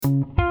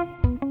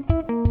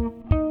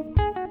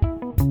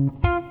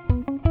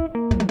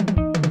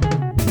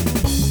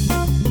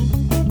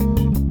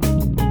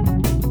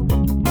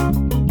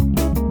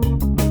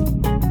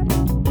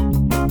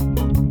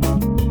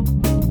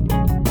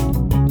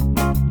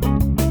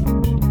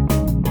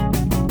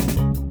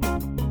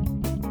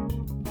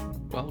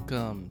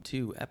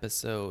to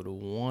episode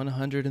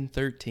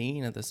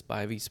 113 of the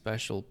Spivey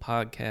Special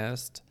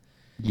podcast.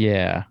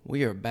 Yeah.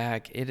 We are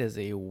back. It is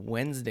a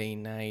Wednesday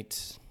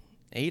night,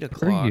 8 Per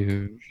o'clock.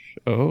 use.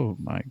 Oh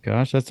my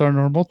gosh, that's our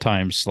normal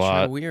time Troy,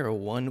 slot. we are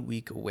 1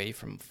 week away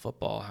from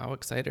football. How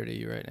excited are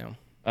you right now?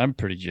 I'm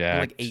pretty We're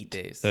like jacked. 8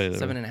 days, Tell you the-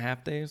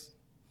 7.5 days.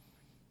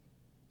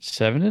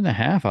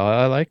 7.5.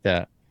 I like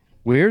that.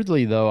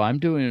 Weirdly though, I'm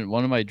doing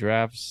one of my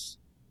drafts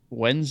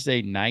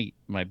Wednesday night.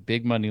 My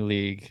big money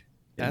league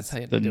That's is how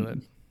you do it.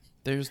 the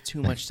There's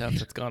too much stuff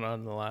that's gone on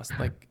in the last,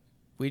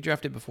 we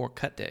drafted before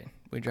cut day.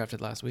 We drafted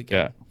last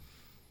weekend.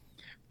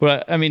 yeah.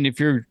 But I mean, if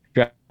you're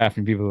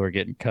drafting people who are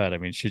getting cut, I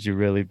mean, should you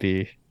really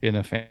be in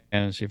a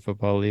fantasy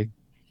football league?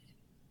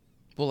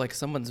 Well,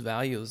 someone's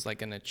value is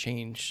going to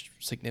change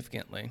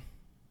significantly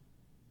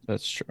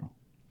That's true.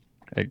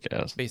 I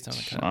guess. based on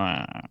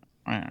a cut.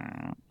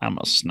 I'm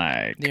a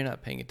snake. You're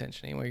not paying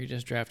attention anymore. You're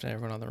just drafting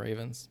everyone on the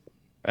Ravens.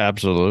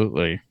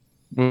 Absolutely.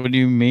 What do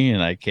you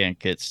mean I can't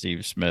get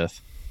Steve Smith?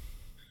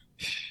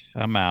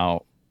 I'm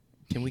out.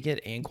 Can we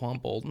get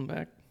Anquan Bolden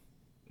back?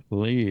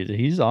 Please.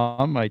 He's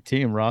on my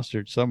team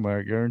rostered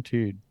somewhere,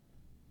 guaranteed.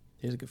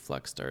 Here's a good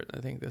flex start, I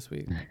think, this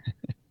week.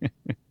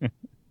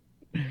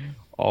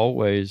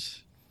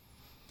 Always.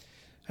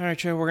 All right,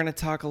 Trey, we're going to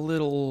talk a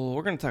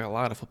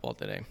lot of football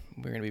today.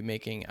 We're going to be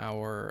making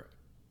our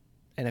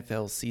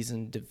NFL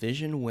season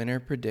division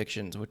winner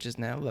predictions, which is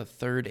now the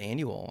third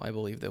annual, I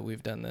believe, that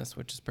we've done this,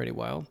 which is pretty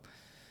wild.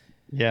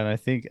 Yeah, and I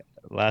think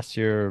last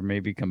year,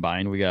 maybe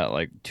combined, we got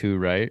like 2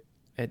 right.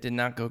 It did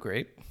not go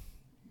great.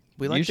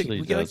 We like to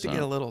get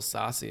a little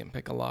saucy and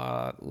pick a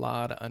lot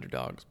of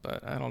underdogs,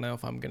 but I don't know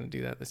if I'm going to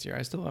do that this year.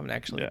 I still haven't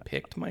actually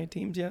picked my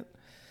teams yet.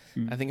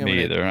 I think I'm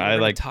going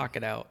to talk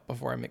it out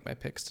before I make my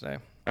picks today.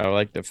 I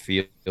like to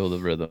feel the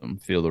rhythm,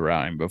 feel the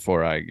rhyme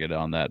before I get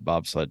on that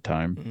bobsled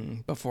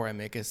time. Before I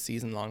make a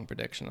season-long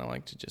prediction, I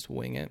like to just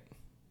wing it.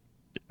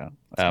 Yeah,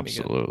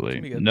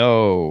 absolutely. Good.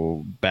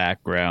 No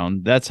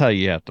background. That's how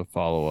you have to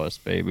follow us,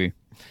 baby.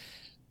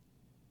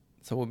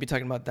 So we'll be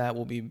talking about that.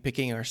 We'll be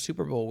picking our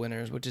Super Bowl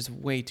winners, which is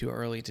way too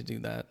early to do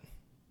that.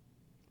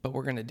 But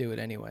we're going to do it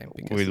anyway.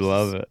 Because we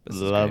love it.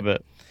 Love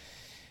it.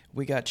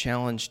 We got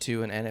challenged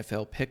to an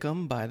NFL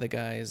Pick'em by the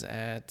guys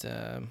at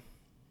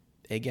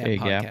A-Gap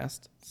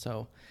Podcast.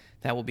 So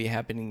that will be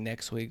happening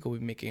next week. We'll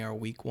be making our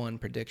week 1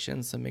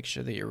 predictions. So make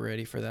sure that you're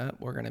ready for that.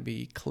 We're going to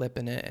be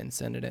clipping it and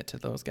sending it to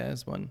those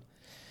guys when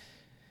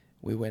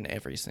we win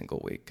every single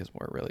week because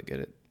we're really good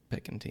at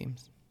picking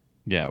teams.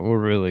 Yeah, we're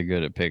really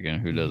good at picking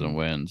who doesn't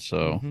win.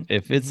 So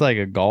if it's like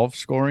a golf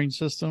scoring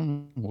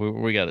system,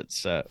 we got it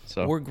set.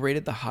 So we're great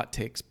at the hot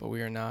takes, but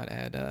we are not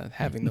at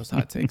having those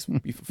hot takes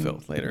be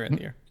fulfilled later in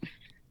the year.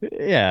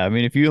 Yeah, I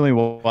mean, if you only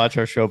watch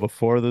our show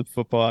before the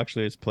football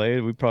actually is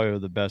played, we probably are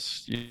the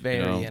best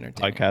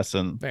podcast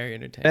and very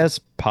entertaining.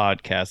 Best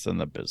podcast in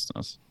the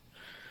business.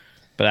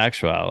 But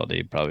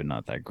actuality, probably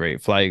not that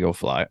great. Fly, you go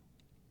fly.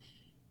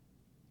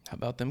 How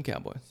about them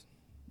Cowboys?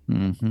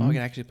 Mm-hmm. Oh, we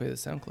can actually play the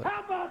sound clip.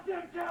 How about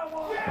them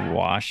Cowboys?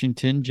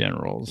 Washington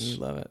Generals. We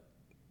love it.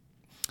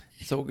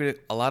 So we're going to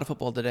a lot of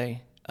football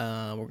today.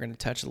 We're going to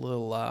touch a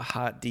little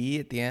Hot D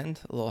at the end,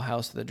 a little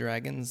House of the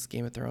Dragons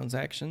Game of Thrones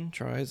action.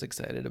 Troy is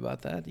excited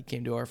about that. He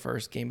came to our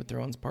first Game of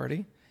Thrones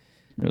party.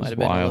 Might have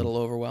been a little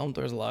overwhelmed.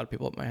 There's a lot of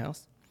people at my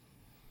house.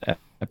 Epic.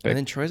 And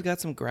then Troy's got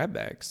some grab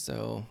bags,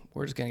 so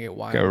we're just going to get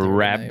wild.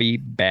 Grabby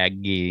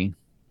baggy.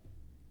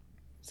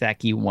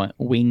 Zacky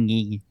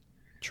wingy.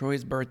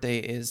 Troy's birthday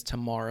is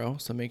tomorrow,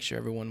 so make sure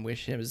everyone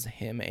wishes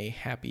him a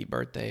happy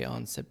birthday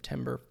on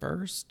September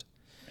 1st.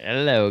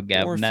 Hello,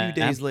 Governor. Or a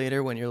few days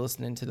later when you're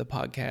listening to the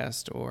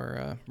podcast,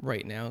 or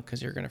right now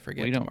because you're going to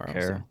forget tomorrow. We don't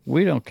care. So.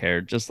 We don't care.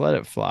 Just let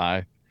it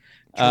fly.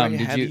 Troy,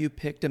 have you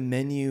picked a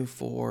menu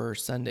for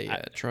Sunday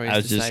yet? Troy I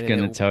was just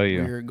going to tell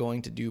you. We're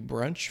going to do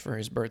brunch for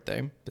his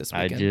birthday this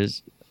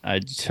weekend. I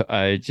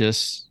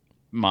just,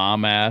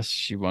 Mom asked.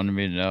 She wanted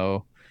me to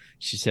know.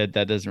 She said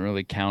that doesn't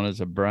really count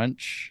as a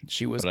brunch.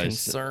 She was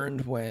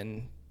concerned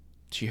when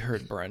she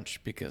heard brunch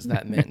because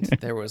that meant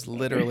there was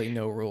literally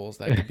no rules.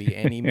 That could be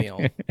any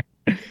meal.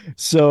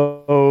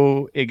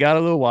 So it got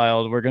a little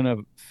wild. We're going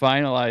to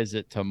finalize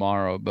it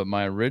tomorrow, but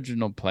my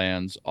original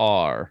plans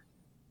are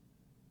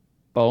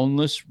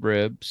boneless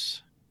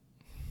ribs.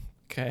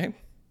 Okay.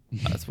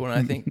 That's when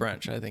I think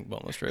brunch. I think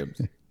boneless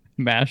ribs.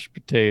 Mashed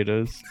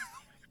potatoes.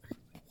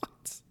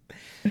 What?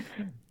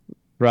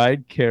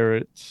 Fried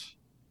carrots.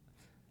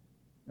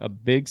 A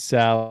big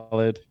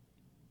salad.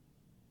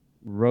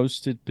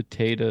 Roasted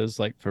potatoes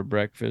like for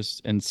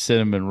breakfast and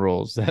cinnamon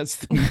rolls. That's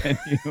the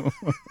menu.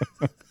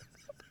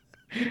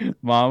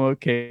 Mom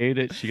okayed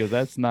it. She goes,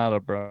 that's not a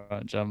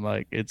brunch. I'm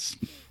like, it's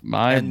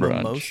my brunch. And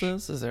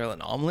mimosas? Is there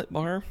an omelet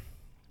bar?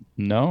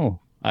 No.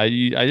 I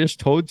just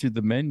told you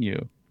the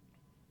menu.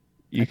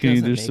 You can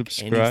either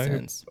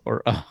subscribe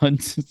or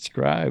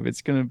unsubscribe.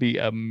 It's going to be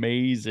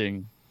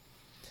amazing.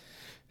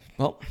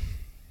 Well,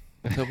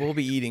 so we'll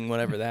be eating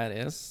whatever that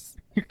is.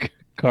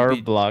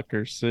 Carb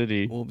blocker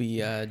city. We'll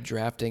be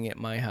drafting at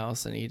my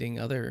house and eating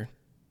other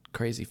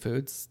crazy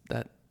foods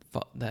that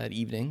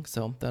evening.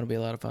 So that'll be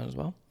a lot of fun as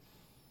well.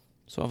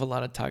 So I have a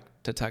lot of talk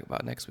to talk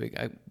about next week.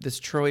 This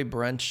Troy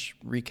brunch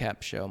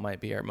recap show might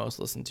be our most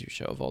listened to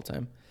show of all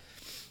time.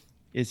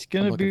 It's I'm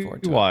gonna looking be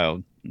forward to it.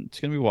 wild. It's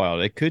gonna be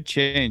wild. It could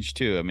change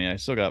too. I mean, I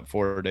still got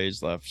 4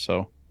 days left,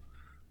 so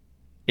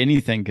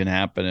anything can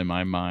happen in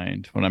my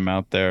mind when I'm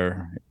out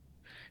there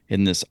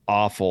in this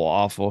awful,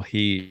 awful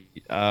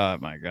heat. Oh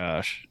my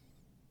gosh.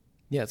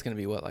 Yeah, it's gonna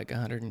be what, like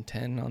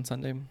 110 on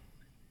Sunday.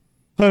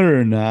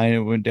 109, it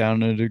went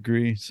down a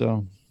degree,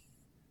 so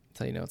That's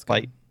how you know it's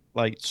light coming.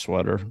 light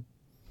sweater.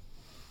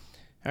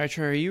 All right,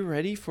 Troy, are you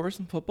ready for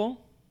some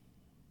football?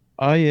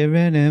 Are you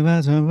ready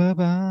for some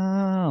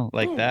football?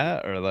 Like Oh,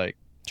 that or like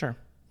sure.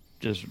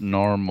 just I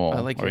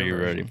normal? like Are your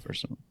you ready version. for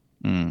some?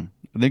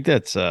 I think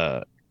that's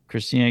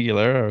Christina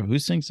Aguilera. Who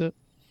sings it?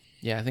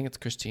 Yeah, I think it's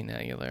Christina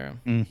Aguilera.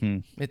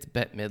 Mm-hmm. It's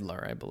Bette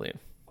Midler, I believe.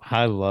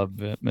 I love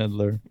Bette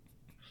Midler.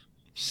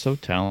 So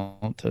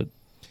talented.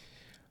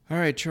 All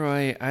right,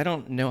 Troy. I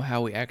don't know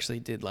how we actually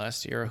did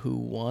last year. Who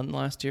won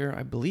last year?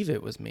 I believe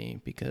it was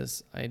me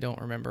because I don't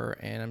remember,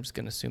 and I'm just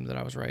gonna assume that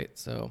I was right.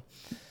 So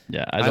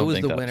Yeah, I I don't was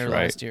think the that's winner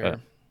right, last but year.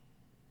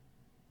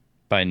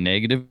 by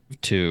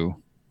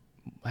 -2.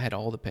 I had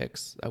all the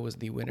picks. I was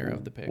the winner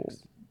of the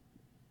picks.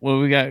 What do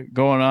we got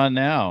going on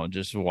now?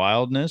 Just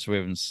wildness. We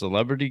have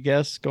celebrity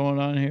guests going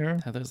on here.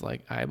 Heather's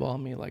like eyeball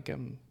me like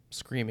I'm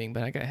screaming,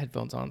 but I got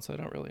headphones on, so I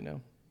don't really know.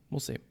 We'll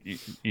see.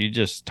 You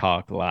just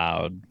talk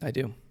loud I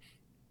do.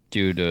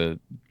 due to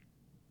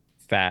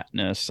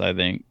fatness, I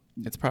think.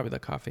 It's probably the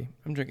coffee.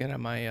 I'm drinking out of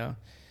my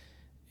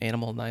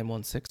Animal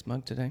 916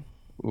 mug today.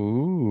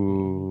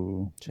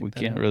 Ooh, Check we that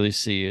can't out. really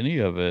see any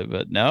of it,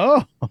 but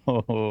no,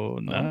 Oh, oh,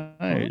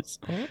 nice,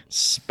 oh.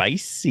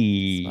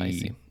 Spicy.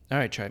 spicy. All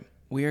right, Tribe.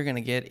 We are going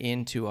to get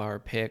into our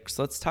picks.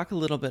 Let's talk a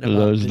little bit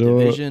about Let's the do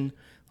it. division.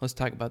 Let's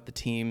talk about the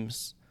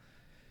teams.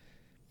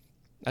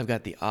 I've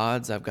got the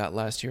odds. I've got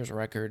last year's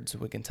records.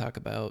 We can talk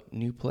about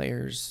new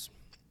players,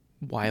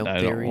 wild I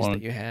don't theories that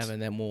want you have,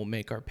 and then we'll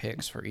make our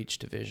picks for each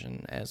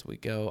division as we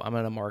go. I'm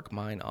going to mark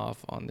mine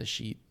off on the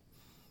sheet.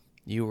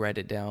 You write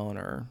it down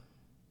or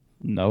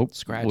Nope.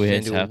 scratch We it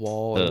just into a have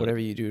wall or to. whatever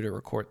you do to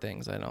record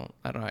things. I don't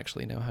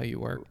actually know how you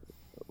work.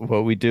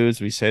 What we do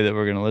is we say that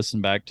we're going to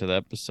listen back to the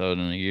episode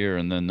in a year,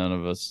 and then none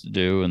of us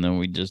do, and then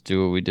we just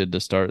do what we did to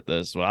start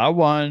this. Well, I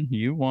won,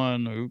 you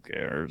won. Who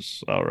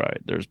cares? All right,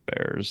 there's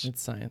Bears.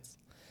 It's science.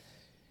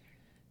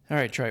 All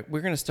right, Trey.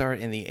 We're going to start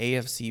in the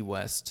AFC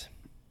West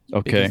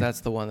because Okay.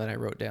 that's the one that I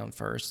wrote down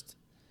first.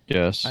 I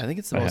Yes, think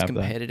it's the I most have that.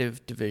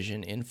 competitive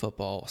division in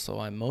football, so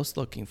I'm most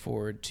looking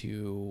forward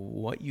to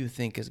what you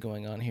think is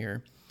going on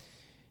here.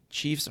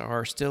 Chiefs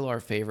are still our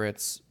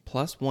favorites,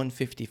 plus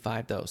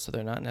 155 though, so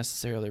they're not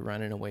necessarily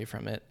running away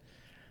from it.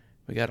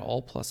 We got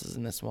all pluses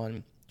in this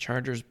one.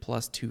 Chargers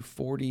plus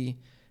 240,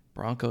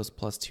 Broncos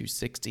plus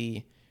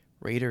 260,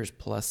 Raiders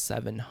plus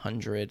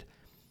 700.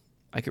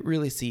 I could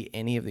really see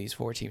any of these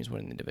four teams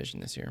winning the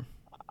division this year.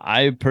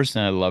 I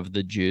personally love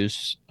the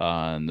juice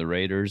on the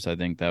Raiders. I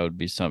think that would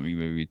be something you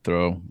maybe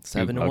throw a few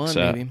Seven to bucks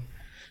one, at. maybe.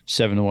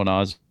 7-1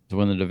 odds to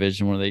win the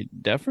division where they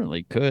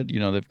definitely could.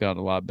 They've got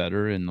a lot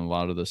better in a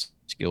lot of the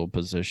skill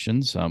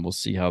positions. We'll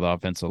see how the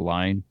offensive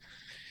line,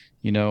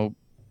 you know,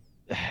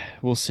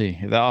 we'll see.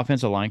 The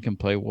offensive line can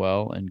play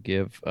well and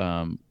give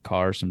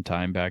Carr some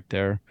time back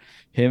there.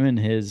 Him and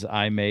his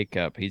eye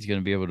makeup, he's going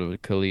to be able to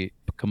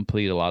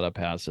complete a lot of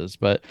passes.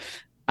 But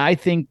I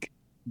think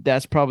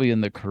that's probably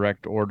in the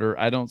correct order.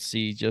 I don't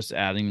see just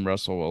adding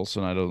Russell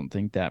Wilson. I don't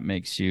think that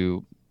makes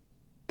you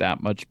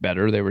that much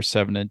better. They were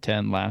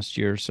 7-10 last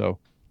year, so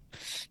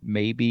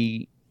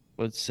maybe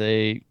let's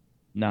say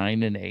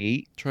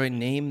 9-8 Troy,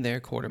 name their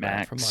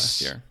quarterback from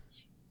last max.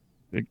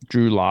 year.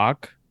 Drew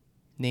Lock,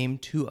 Name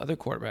two other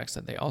quarterbacks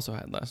that they also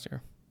had last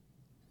year.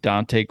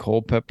 Dante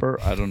Culpepper.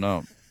 I don't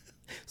know.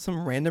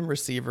 Some random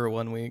receiver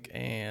one week,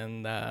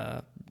 and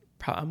I'm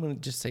going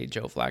to just say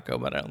Joe Flacco,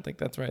 but I don't think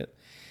that's right.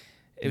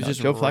 It was No,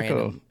 just Joe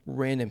Flacco.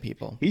 random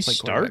people He's played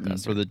quarterback starting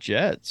last for year. the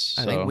Jets,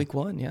 I think so week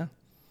one, yeah.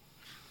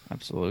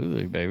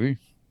 absolutely, baby.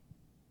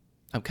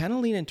 I'm kind of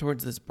leaning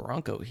towards this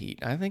Bronco heat.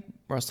 I think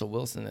Russell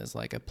Wilson is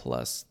like a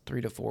plus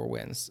 3 to 4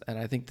 wins, and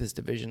I think this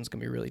division is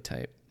going to be really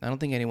tight. I don't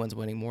think anyone's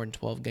winning more than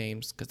 12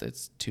 games because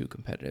it's too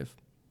competitive.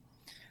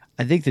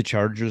 I think the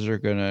Chargers are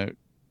gonna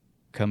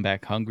come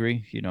back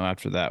hungry.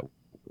 After that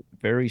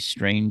very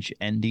strange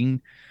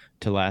ending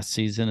to last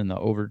season in the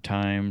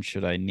overtime.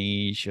 Should I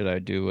knee? Should I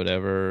do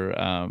whatever?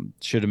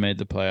 Should have made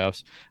the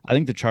playoffs. I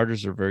think the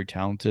Chargers are very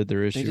talented.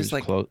 Their They issue just is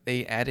like close.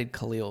 they added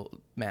Khalil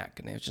Mack,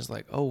 and it was just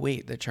like, oh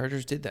wait, the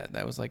Chargers did that.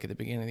 That was like at the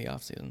beginning of the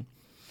offseason.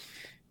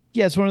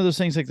 Yeah, it's one of those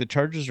things like the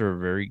Chargers are a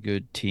very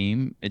good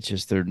team. It's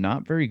just they're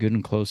not very good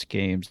in close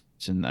games.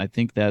 And I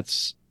think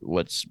that's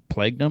what's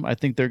plagued them. I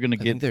think they're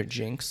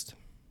jinxed.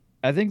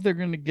 I think they're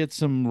gonna get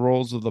some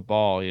rolls of the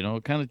ball. It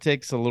kind of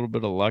takes a little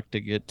bit of luck to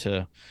get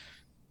to,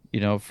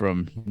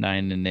 from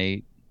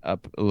 9-8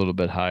 up a little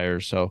bit higher.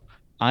 So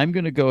I'm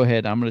gonna go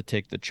ahead. I'm gonna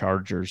take the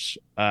Chargers.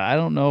 I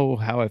don't know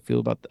how I feel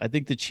about I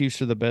think the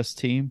Chiefs are the best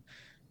team.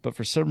 But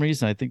for some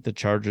reason, I think the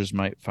Chargers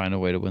might find a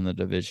way to win the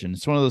division.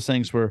 It's one of those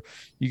things where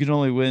you can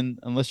only win,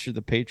 unless you're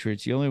the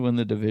Patriots, you only win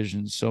the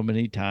division so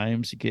many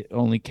times. You get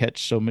only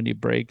catch so many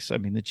breaks. I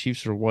mean, the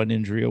Chiefs are one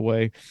injury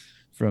away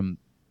from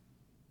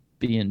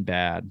being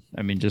bad.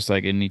 I mean, just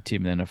like any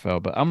team in the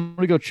NFL. But I'm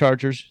going to go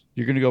Chargers.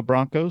 You're going to go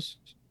Broncos?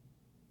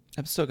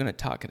 I'm still going to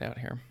talk it out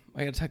here.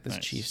 I got to talk this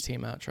Nice. Chiefs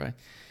team out, Troy.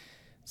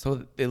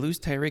 So they lose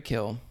Tyreek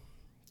Hill.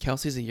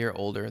 Kelsey's a year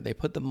older. They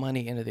put the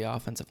money into the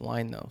offensive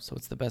line, though, so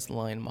it's the best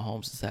line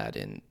Mahomes has had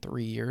in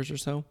 3 years or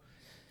so.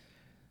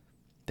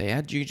 They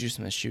had Juju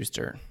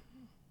Smith-Schuster.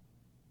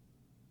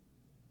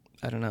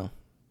 I don't know.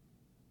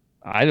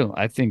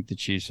 I think the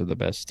Chiefs are the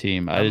best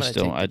team. I I'm just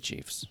going to don't. take the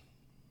Chiefs.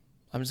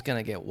 I'm just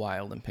going to get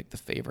wild and pick the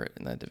favorite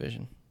in that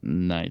division.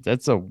 Nice.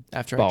 That's a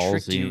After ballsy I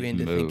tricked you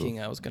into move. thinking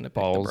I was going to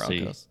pick Ballsy.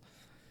 the Broncos.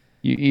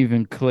 You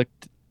even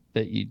clicked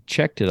that you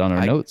checked it on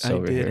our notes I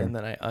over did, here. and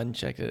then I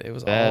unchecked it. It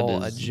was That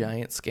all a is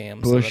giant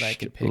scam so that I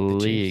could pick the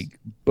Chiefs.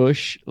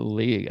 Bush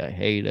League. I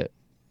hate it.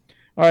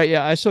 All right,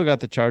 yeah, I still got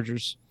the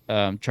Chargers.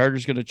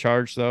 Chargers going to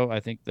charge though. I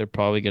think they're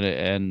probably going to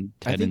end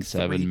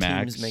 10-7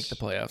 max. Teams make the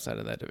playoffs out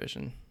of that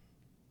division.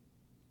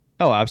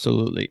 Oh,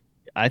 absolutely.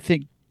 I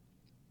think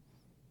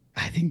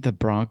the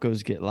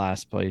Broncos get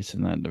last place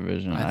in that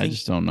division. I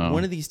just don't know.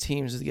 One of these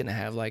teams is going to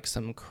have like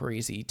some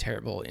crazy,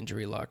 terrible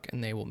injury luck,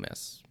 and they will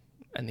miss,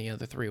 and the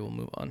other three will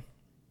move on.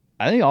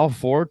 I think all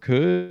four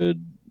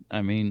could.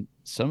 I mean,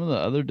 some of the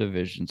other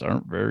divisions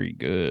aren't very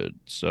good,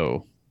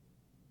 so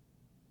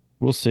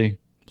we'll see.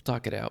 We'll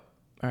talk it out.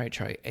 All right,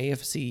 try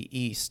AFC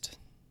East.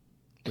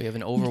 We have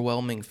an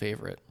overwhelming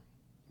favorite.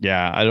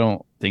 Yeah, I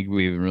don't think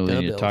we even really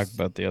need to talk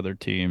about the other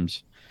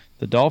teams.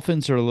 The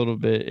Dolphins are a little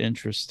bit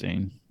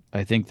interesting.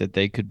 I think that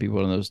they could be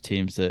one of those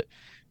teams that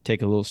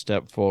take a little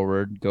step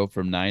forward, go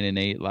from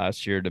 9-8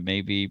 last year to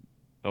maybe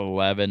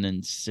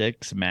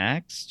 11-6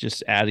 max.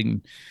 Just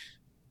adding,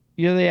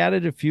 they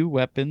added a few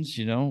weapons.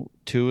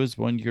 Tua is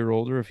 1 year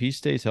older. If he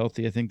stays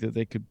healthy, I think that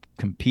they could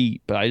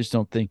compete. But I just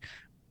don't think.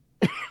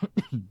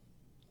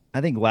 I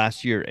think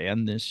last year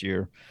and this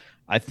year,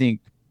 I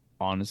think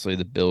honestly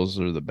the Bills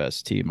are the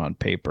best team on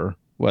paper.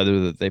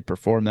 Whether that they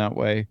perform that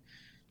way.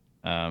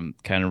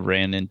 Kind of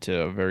ran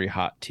into a very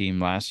hot team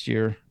last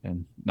year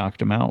and knocked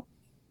them out.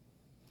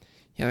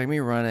 Yeah, they're going to be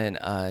running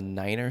a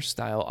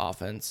Niner-style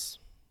offense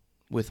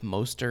with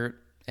Mostert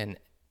and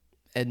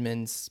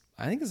Edmonds.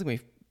 I think this is going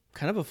to be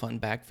kind of a fun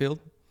backfield.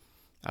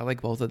 I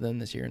like both of them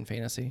this year in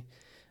fantasy.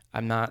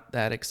 I'm not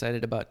that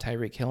excited about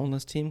Tyreek Hill on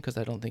this team because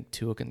I don't think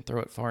Tua can throw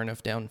it far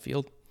enough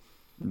downfield.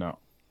 No.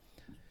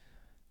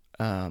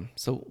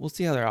 So we'll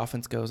see how their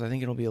offense goes. I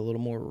think it'll be a little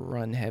more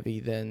run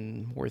heavy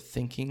than we're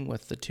thinking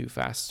with the two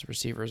fast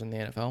receivers in the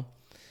NFL.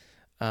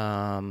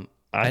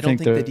 I don't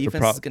think the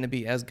defense is going to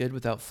be as good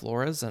without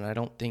Flores, and I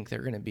don't think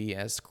they're going to be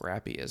as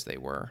scrappy as they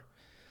were.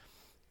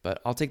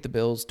 But I'll take the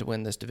Bills to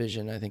win this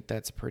division. I think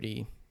that's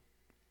pretty.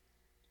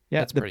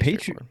 Yeah,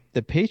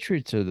 the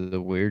Patriots are the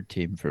weird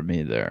team for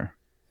me there.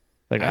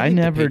 Like I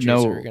never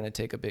know. Are going to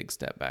take a big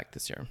step back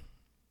this year.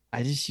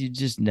 You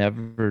just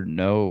never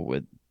know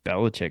with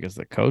Belichick as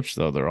the coach,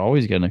 though. They're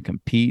always going to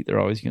compete.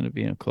 They're always going to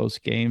be in close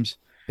games.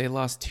 They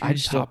lost two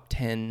top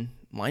 10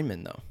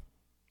 linemen, though,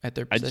 at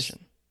their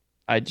position.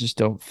 I just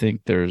don't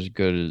think they're as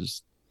good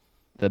as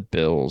the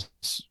Bills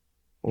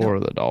or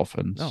the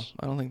Dolphins. No,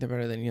 I don't think they're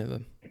better than either of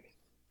them.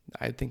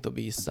 I think they'll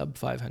be sub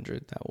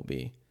 500. That will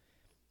be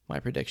my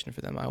prediction for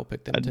them. I will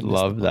pick them to miss the playoffs.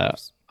 I'd love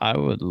that. I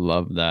would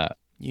love that.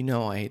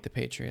 I hate the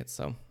Patriots,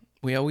 so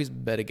we always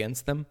bet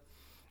against them.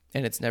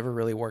 And it's never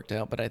really worked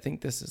out, but I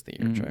think this is the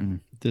year, Trey.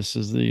 This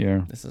is the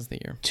year. This is the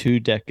year. 2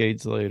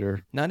 decades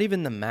later. Not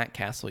even the Matt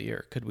Castle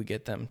year could we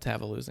get them to have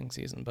a losing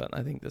season, but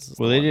I think this is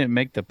they didn't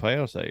make the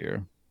playoffs that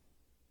year.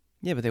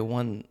 Yeah, but they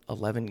won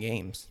 11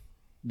 games.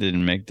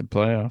 Didn't make the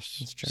playoffs.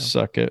 That's true.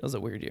 Suck it. That was a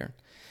weird year.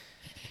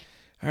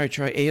 All right,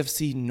 try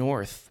AFC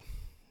North.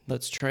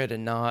 Let's try to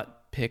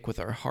not pick with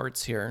our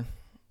hearts here.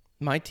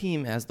 My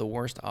team has the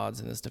worst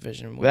odds in this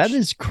division. That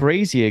is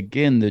crazy.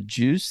 Again, the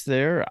juice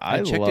there.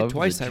 I checked it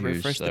twice. I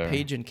refreshed the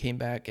page and came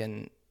back,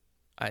 and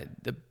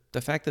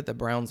the fact that the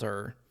Browns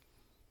are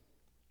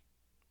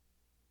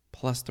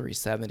plus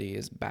 370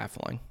 is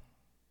baffling.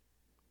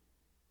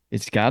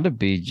 It's got to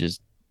be just.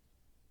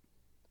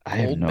 I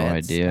have no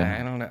idea.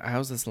 I don't know.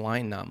 How's this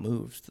line not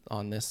moved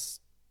on this?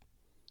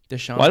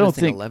 Deshaun's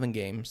missing 11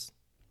 games.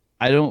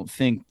 I don't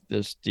think the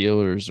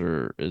Steelers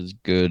are as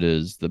good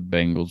as the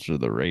Bengals or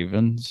the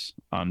Ravens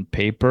on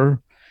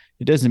paper.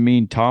 It doesn't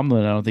mean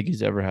Tomlin. I don't think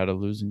he's ever had a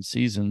losing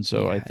season,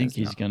 so I think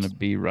he's going to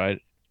be right.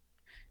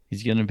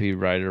 He's going to be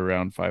right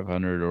around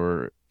 500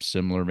 or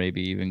similar,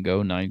 maybe even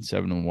go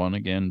 9-7-1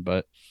 again.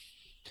 But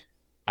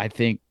I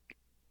think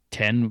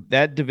 10.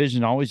 That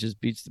division always just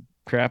beats the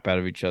crap out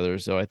of each other.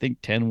 So I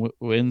think 10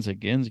 wins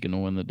again is going to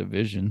win the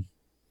division.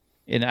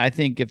 And I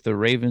think if the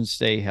Ravens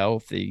stay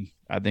healthy,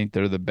 I think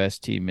they're the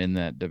best team in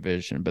that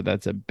division, but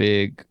that's a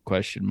big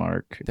question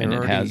mark. They're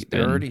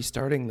already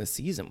starting the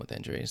season with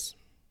injuries.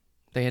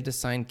 They had to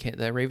sign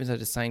the Ravens had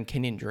to sign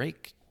Kenyon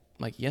Drake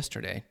like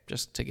yesterday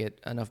just to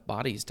get enough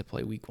bodies to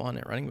play week 1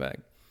 at running back.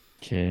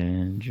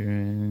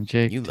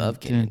 Kendrick. You love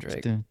Kenyon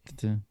Drake.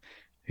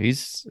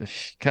 He's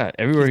God,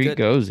 everywhere He's he good.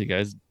 goes, the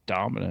guy's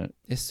dominant.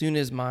 As soon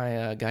as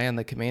my guy on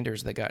the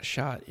Commanders that got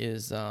shot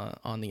is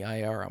on the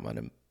IR, I'm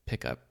gonna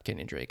pick up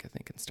Kenyon Drake, I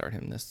think, and start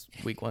him this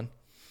week one.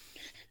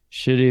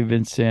 Should he have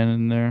been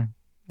standing there?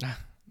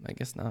 I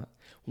guess not.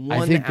 I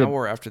One think the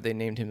hour after they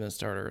named him the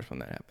starter is when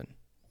that happened.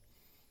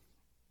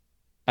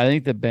 I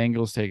think the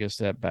Bengals take a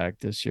step back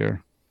this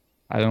year.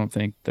 I don't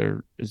think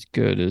they're as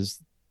good as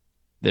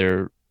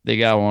they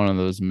got one of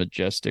those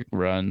majestic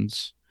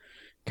runs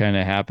kind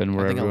of happen I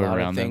where think a everyone lot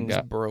of around them things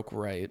got. broke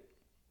right.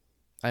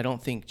 I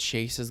don't think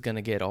Chase is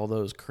gonna get all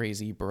those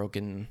crazy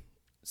broken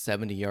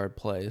 70-yard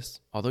plays.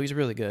 Although he's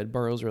really good,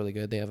 Burrow's really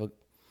good. They have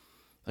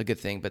a good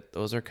thing, but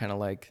those are kind of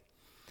like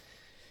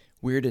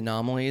weird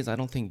anomalies. I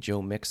don't think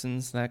Joe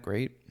Mixon's that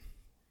great.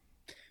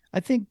 I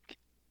think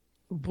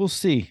we'll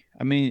see.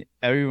 I mean,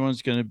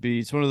 everyone's going to be.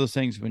 It's one of those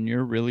things when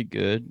you're really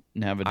good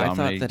and have a I thought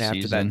dominating that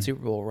after that season.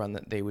 Super Bowl run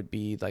that they would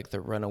be like the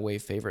runaway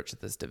favorites of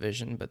this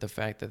division, but the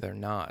fact that they're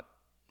not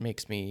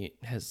makes me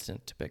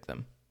hesitant to pick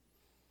them.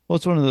 Well,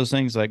 it's one of those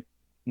things like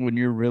when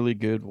you're really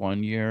good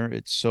one year,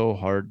 it's so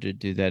hard to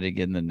do that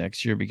again the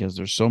next year because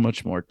there's so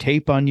much more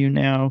tape on you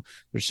now.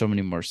 There's so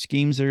many more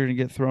schemes that are going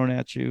to get thrown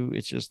at you.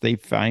 It's just they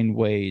find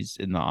ways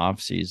in the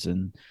off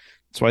season.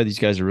 That's why these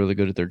guys are really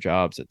good at their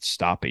jobs at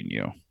stopping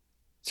you.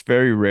 It's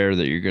very rare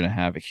that you're going to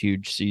have a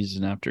huge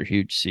season after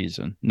huge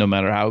season, no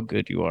matter how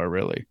good you are,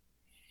 really.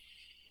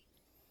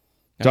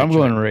 All So right, I'm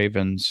going Trent.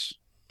 Ravens.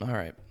 All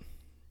right.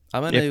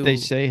 I'm If they gonna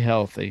stay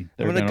healthy,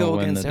 I'm they're gonna going to go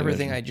win the against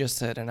everything I division. just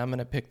said, and I'm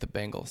gonna pick the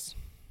Bengals.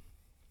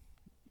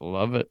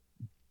 Love it.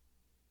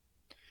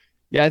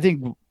 Yeah, I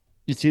think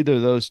it's either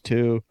those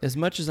two. As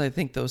much as I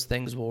think those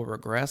things will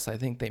regress, I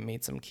think they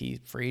made some key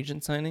free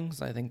agent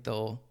signings. I think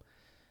they'll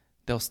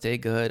stay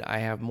good. I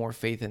have more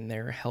faith in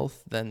their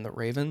health than the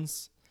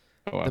Ravens.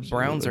 Oh, The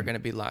Browns are absolutely. going to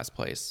be last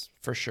place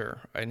for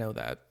sure. I know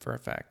that for a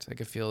fact. I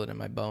can feel it in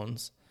my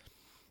bones.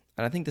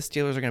 And I think the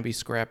Steelers are going to be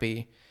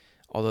scrappy,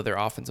 although their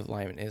offensive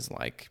line is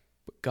like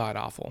god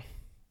awful.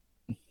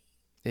 It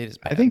is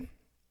I bad. think.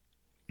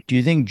 Do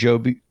you think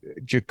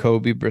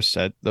Jacoby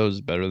Brissett though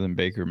is better than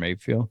Baker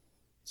Mayfield?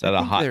 Is I that a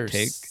think hot they're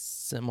take?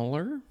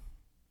 similar.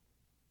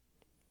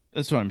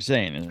 That's what I'm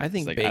saying. I It's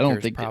think like I don't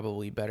Baker's think it,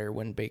 probably better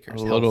when a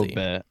Baker's little healthy.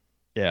 bit.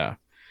 Yeah,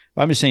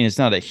 I'm just saying it's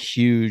not a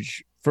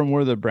huge from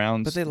where the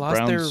But Browns they the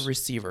lost their Browns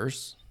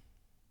receivers.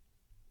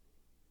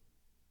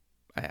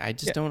 I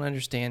just yeah don't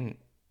understand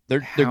they're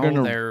how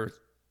gonna they're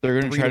they're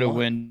gonna three try to to one.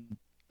 win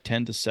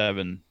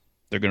 10-7.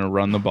 They're gonna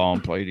run the ball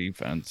and play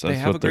defense. They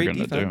That's have a what they're great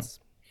gonna do. defense.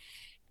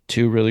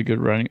 Two really good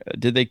running.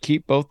 Did they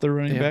keep both their They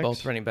running have both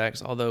backs? running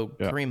backs, although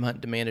Yeah. Kareem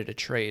Hunt demanded a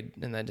trade,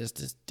 and that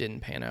just didn't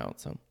pan out.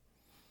 So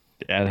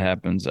That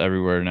happens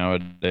everywhere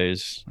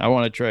nowadays. I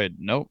want to trade.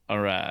 Nope. All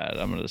right.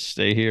 I'm going to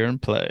stay here and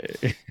play.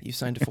 you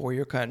signed a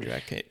 4-year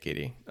contract,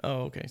 Katie.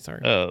 Oh, okay. Sorry.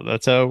 Oh,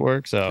 that's how it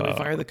works. Can we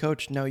fire the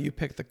coach? No, you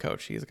pick the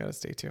coach. He's got to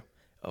stay too.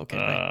 Okay,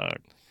 bye. uh,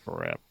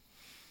 crap.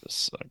 This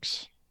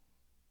sucks.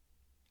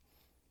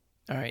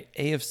 All right,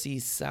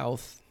 AFC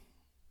South.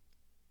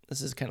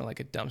 This is kind of like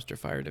a dumpster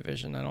fire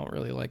division. I don't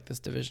really like this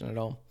division at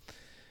all.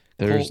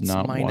 There's Colts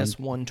not one. minus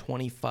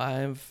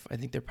 125. I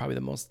think they're probably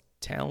the most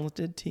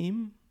talented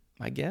team,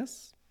 I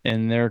guess.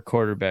 And their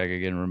quarterback,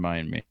 again,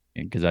 remind me,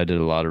 because I did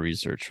a lot of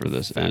research for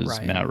this, Fat is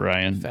Matt Ryan,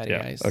 Ryan. Fatty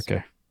Yeah. Ice.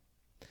 Okay.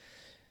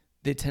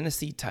 The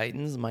Tennessee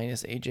Titans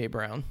minus A.J.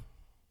 Brown.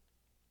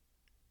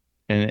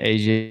 And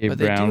A.J. But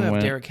they do Brown have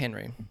went. Derrick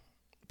Henry.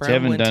 I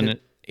haven't Went done to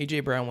it A.J.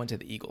 Brown went to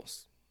the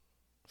Eagles.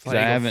 because Fly I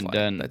Eagle haven't fly.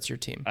 done. That's your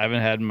team. I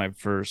haven't had my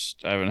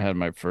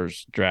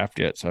first draft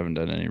yet, so I haven't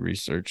done any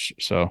research.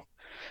 So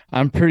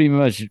I'm pretty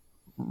much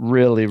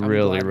really, I'm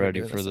really glad we're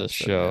ready doing for this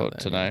this episode now show then, yeah.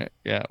 tonight.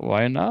 Yeah,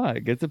 why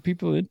not? Get the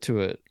people into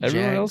it.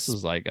 Everyone else Jags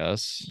is like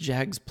us.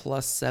 Jags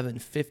plus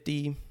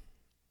 750.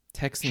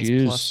 Texans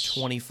plus Juice.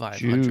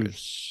 2,500.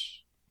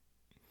 Juice.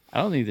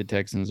 I don't think the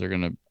Texans are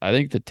gonna I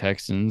think the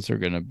Texans are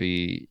gonna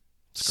be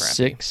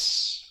Scrappy.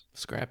 6.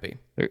 Scrappy.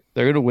 They're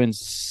gonna win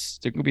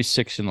they're gonna be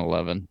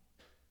 6-11.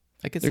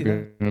 I could see that.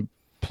 They're gonna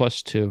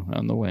 +2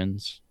 on the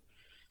wins.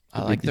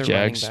 I They beat like the their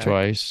running Jags back.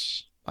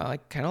 twice. I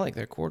kind of like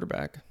their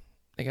quarterback.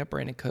 They got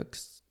Brandon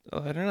Cooks.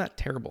 They're not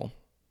terrible.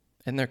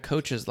 And their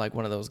coach is like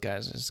one of those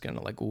guys that's going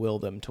to like will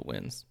them to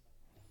wins.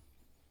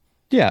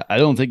 Yeah, I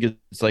don't think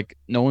it's like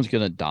no one's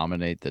gonna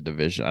dominate the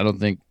division. I don't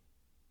think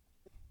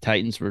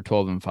Titans were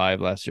 12-5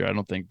 last year. I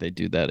don't think they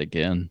do that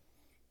again.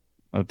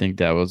 I think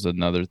that was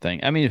another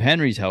thing. I mean, if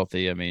Henry's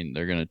healthy, I mean,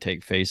 they're gonna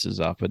take faces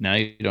off, but now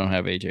you don't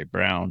have AJ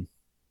Brown.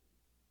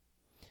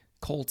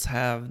 Colts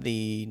have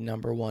the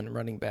number one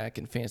running back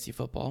in fantasy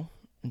football,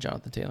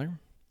 Jonathan Taylor.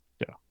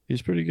 Yeah,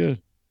 he's pretty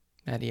good.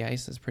 Matty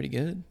Ice is pretty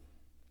good.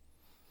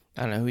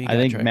 I don't know who you I got,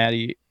 think Trey.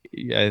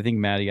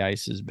 Matty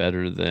Ice is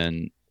better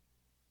than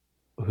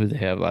who they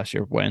have last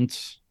year.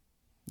 Wentz.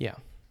 Yeah.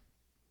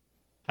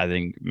 I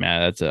think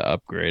Matt, that's an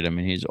upgrade. I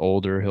mean, he's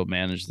older. He'll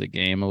manage the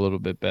game a little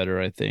bit better.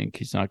 I think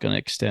he's not going to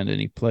extend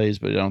any plays,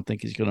 but I don't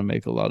think he's going to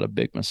make a lot of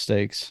big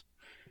mistakes.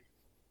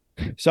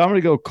 So I'm going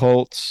to go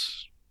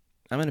Colts.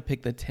 I'm going to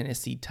pick the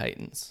Tennessee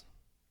Titans.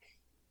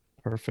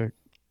 Perfect.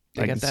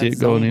 They I got can see that it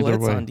going zone either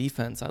blitz way. on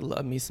defense. I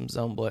love me some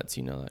zone blitz.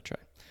 You know that, Trey.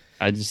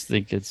 I just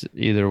think it's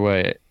either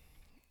way.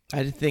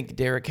 I think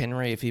Derrick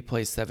Henry, if he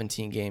plays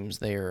 17 games,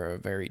 they are a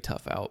very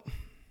tough out.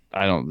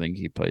 I don't think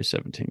he plays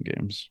 17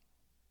 games.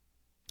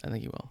 I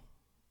think he will.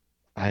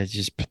 I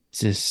just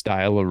his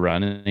style of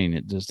running,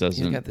 it just He's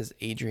doesn't. got this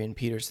Adrian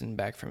Peterson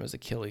back from his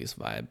Achilles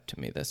vibe to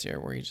me this year,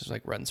 where he just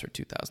like runs for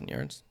 2,000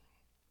 yards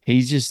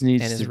He just and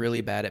needs is to.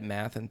 really bad at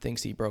math and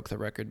thinks he broke the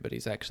record, but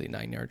he's actually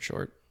 9 yards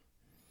short.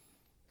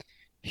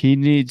 He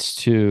needs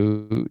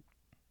to.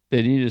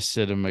 They need to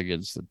sit him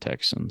against the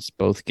Texans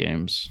both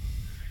games.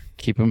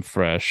 Keep him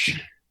fresh.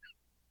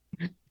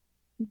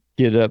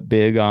 Get up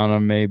big on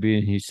him maybe,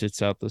 and he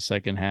sits out the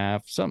second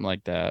half, something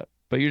like that.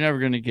 But you're never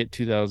going to get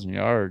 2,000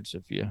 yards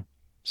if you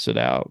sit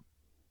out.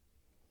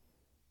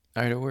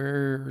 All right,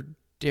 we're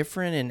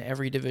different in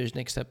every division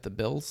except the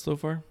Bills so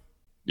far.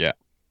 Yeah.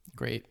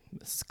 Great.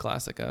 This is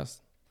classic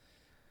us.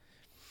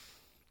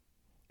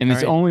 And All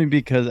it's right. only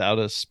because out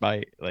of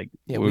spite, like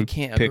Yeah, we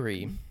can't pick.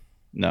 agree.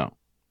 No,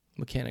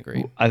 We can't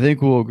agree. I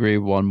think we'll agree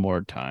one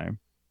more time,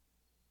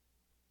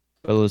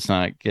 but let's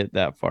not get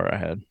that far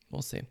ahead.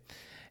 We'll see.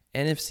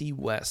 NFC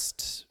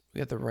West. We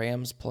got the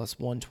Rams plus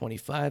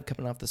 125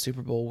 coming off the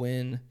Super Bowl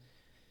win.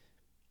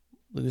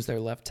 Lose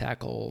their left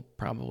tackle,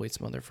 probably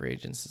some other free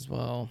agents as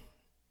well.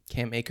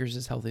 Cam Akers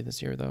is healthy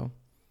this year, though.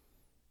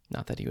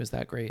 Not that he was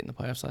that great in the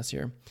playoffs last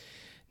year.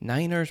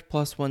 Niners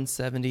plus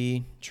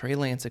 170. Trey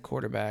Lance at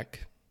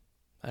quarterback.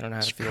 I don't know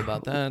how to feel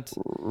about that.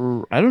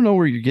 I don't know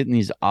where you're getting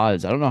these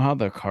odds. I don't know how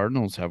the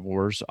Cardinals have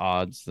worse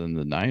odds than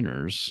the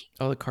Niners.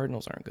 Oh, the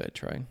Cardinals aren't good,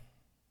 Trey.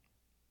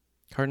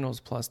 Cardinals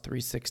plus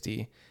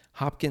 360.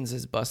 Hopkins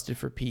is busted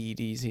for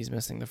PEDs. He's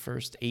missing the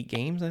first 8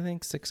 games, I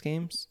think, 6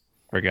 games.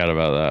 Forgot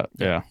about that.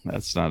 Yeah,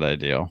 that's not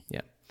ideal.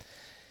 Yeah.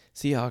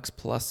 Seahawks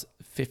plus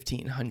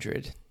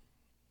 1,500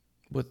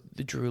 with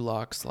the Drew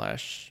Lock /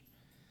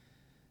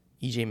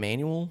 EJ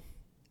Manuel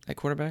at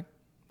quarterback.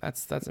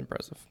 That's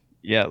impressive.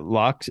 Yeah,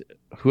 Locks,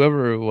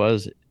 whoever it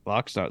was,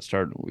 Locks not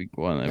starting week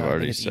 1. They've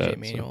already said. EJ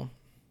Manuel.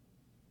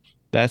 So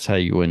that's how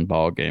you win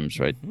ball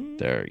games right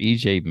there.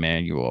 EJ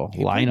Manuel,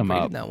 line them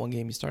up. In that one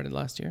game he started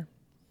last year.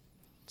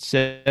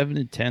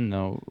 7-10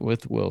 though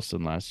with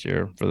Wilson last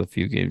year for the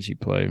few games he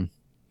played.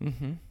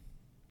 Mm-hmm.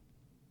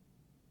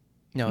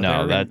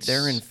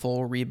 They're in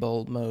full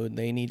rebuild mode.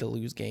 They need to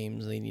lose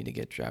games. They need to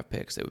get draft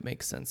picks. It would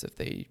make sense if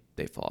they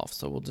fall off.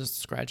 So we'll just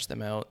scratch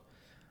them out.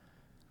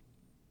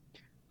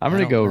 I'm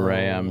going to go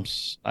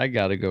Rams. I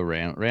got to go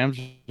Rams. Rams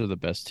are the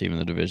best team in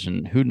the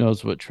division. Who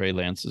knows what Trey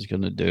Lance is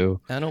going to do?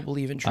 I don't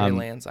believe in Trey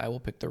Lance. I will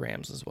pick the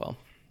Rams as well.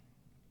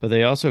 But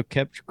they also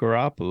kept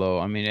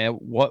Garoppolo. I mean,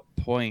 at what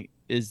point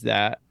is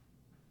that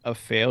a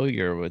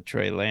failure with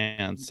Trey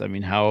Lance? I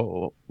mean,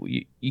 how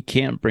you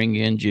can't bring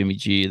in Jimmy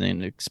G and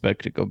then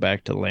expect to go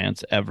back to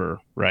Lance ever,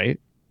 right?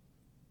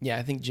 Yeah,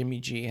 I think Jimmy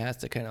G has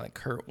to kind of like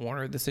Kurt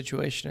Warner the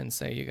situation and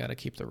say you got to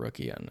keep the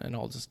rookie on, and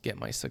I'll just get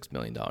my $6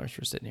 million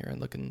for sitting here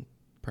and looking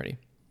pretty.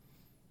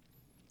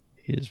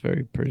 He is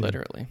very pretty.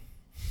 Literally.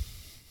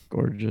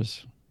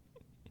 Gorgeous.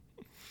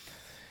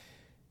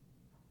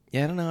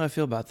 Yeah, I don't know how I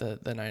feel about the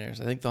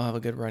Niners. I think they'll have a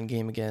good run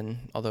game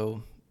again,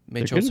 although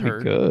Mitchell's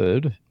hurt.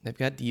 Good. They've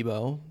got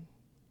Debo.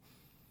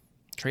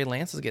 Trey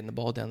Lance is getting the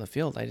ball down the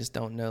field. I just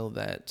don't know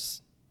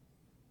that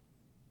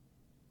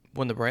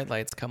when the bright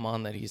lights come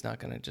on that he's not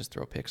going to just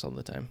throw picks all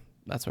the time.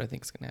 That's what I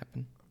think is going to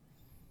happen.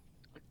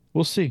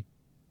 We'll see.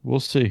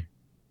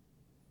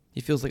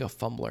 He feels like a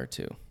fumbler,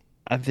 too.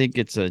 I think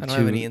it's I don't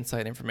have any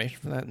inside information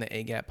for that, and the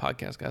A-Gap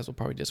podcast guys will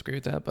probably disagree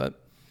with that, but...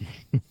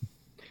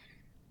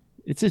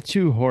 It's a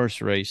 2-horse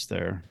race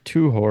there.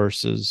 2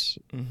 horses.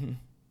 Mm-hmm.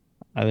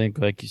 I think,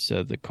 like you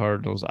said, the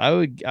Cardinals. I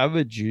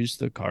would juice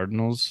the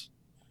Cardinals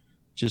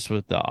just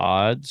with the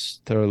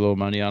odds. Throw a little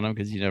money on them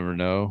because you never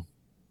know.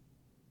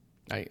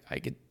 I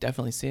could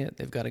definitely see it.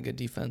 They've got a good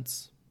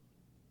defense.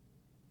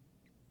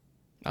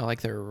 I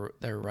like their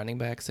running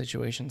back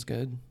situation's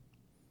good.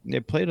 They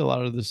played a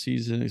lot of the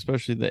season,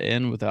 especially the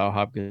end, without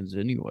Hopkins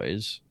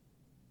anyways.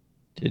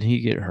 Did he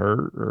get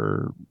hurt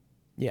or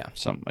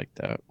something like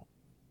that?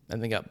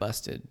 And they got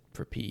busted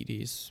for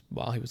PEDs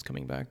while he was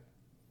coming back.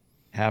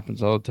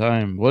 Happens all the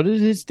time. What did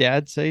his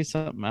dad say?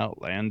 Something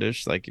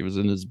outlandish, like it was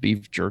in his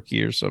beef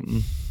jerky or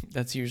something.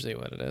 That's usually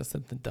what it is.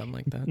 Something dumb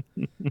like that.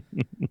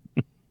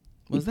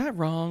 Was that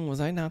wrong?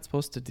 Was I not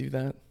supposed to do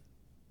that?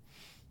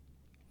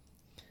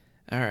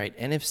 All right,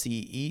 NFC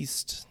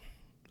East.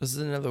 This is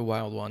another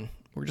wild one.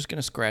 We're just going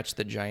to scratch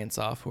the Giants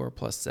off, who are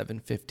plus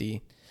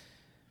 750.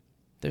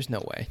 There's no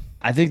way.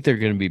 I think they're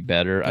going to be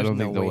better. There's I don't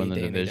no think they'll way win the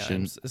Danny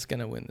division. Dimes is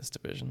going to win this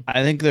division.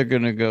 I think they're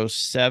going to go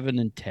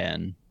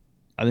 7-10.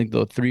 I think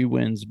they'll 3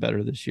 wins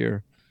better this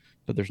year,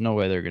 but there's no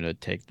way they're going to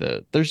take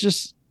there's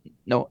just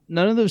none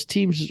of those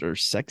teams are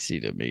sexy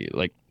to me.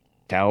 Like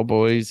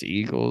Cowboys,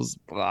 Eagles,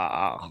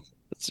 blah.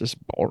 It's just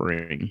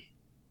boring.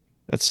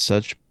 That's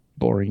such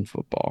boring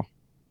football.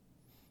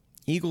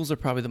 Eagles are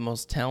probably the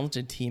most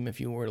talented team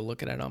if you were to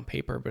look at it on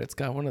paper, but it's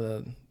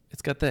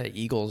got the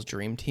Eagles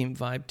dream team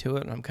vibe to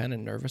it, and I'm kind of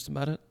nervous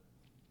about it.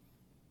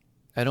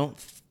 I don't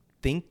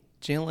think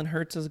Jalen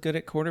Hurts is good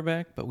at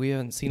quarterback, but we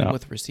haven't seen him No,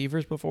 with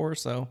receivers before,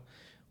 so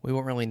we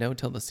won't really know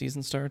till the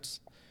season starts.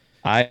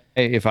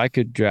 if I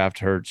could draft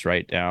Hurts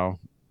right now,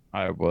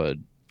 I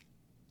would.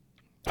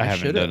 I I haven't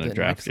should done have a in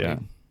draft Mike's yet.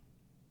 league.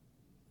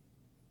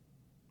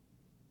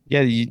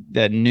 Yeah,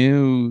 that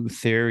new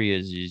theory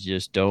is you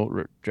just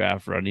don't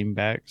draft running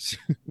backs.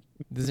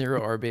 The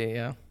zero RB,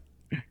 yeah.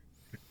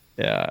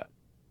 Yeah,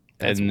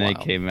 That's and they wild.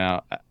 came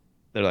out.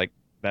 They're like,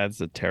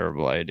 "That's a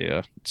terrible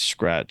idea.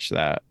 Scratch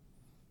that."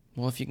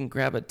 Well, if you can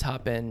grab a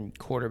top end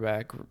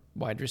quarterback,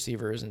 wide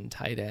receivers, and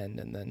tight end,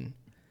 and then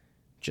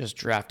just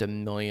draft a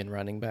million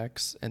running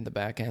backs in the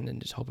back end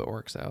and just hope it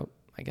works out,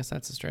 I guess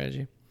that's a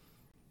strategy.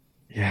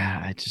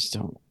 Yeah, I just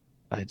don't.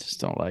 I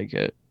just don't like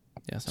it.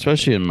 Yes, I don't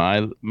Especially either.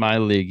 in my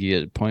league, you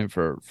get a point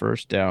for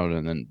first down,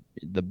 and then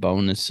the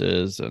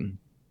bonuses, and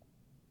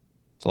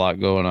it's a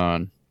lot going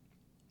on.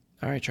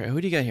 All right, Trey, who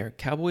do you got here?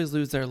 Cowboys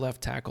lose their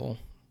left tackle.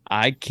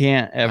 I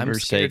can't I'm ever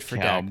say scared for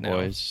Dak now.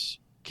 Cowboys.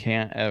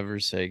 Can't ever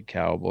say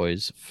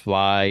Cowboys.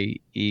 Fly,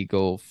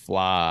 Eagle,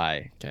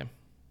 fly. Okay,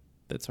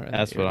 that's what I thought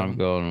That's you were what I'm doing.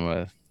 going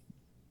with.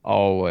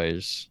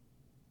 Always.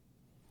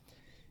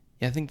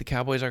 Yeah, I think the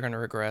Cowboys are going to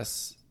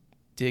regress.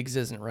 Diggs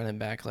isn't running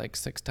back like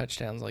 6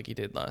 touchdowns like he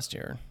did last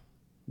year.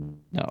 The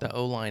No.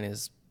 O line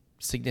is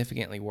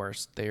significantly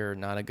worse. They are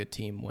not a good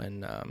team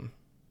when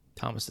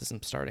Thomas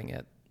isn't starting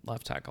at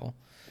left tackle.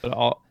 But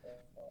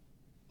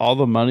all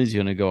the money's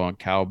going to go on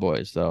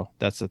Cowboys, though.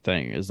 That's the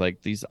thing. Is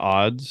like these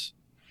odds,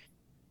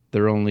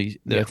 I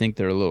Yeah. think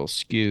they're a little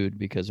skewed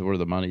because of where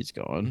the money's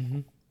going. Mm-hmm.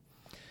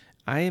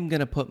 I am going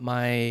to put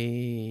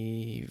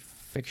my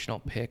fictional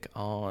pick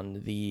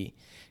on the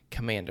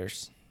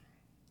Commanders.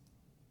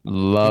 Give me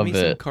Love some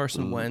it.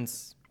 Carson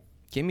Wentz.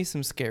 Give me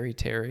some Scary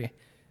Terry.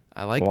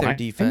 I like their Why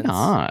defense.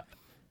 not? I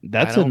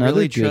That's don't another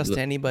really good trust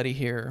anybody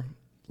here.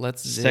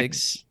 Let's zig.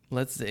 sex,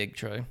 Let's zig,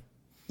 Troy.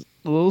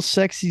 little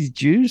sexy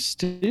juice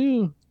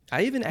too.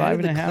 I even Five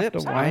added and the a half to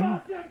clips. I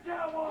one.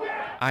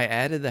 I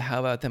added the How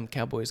About Them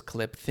Cowboys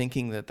clip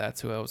thinking that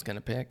that's who I was going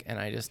to pick, and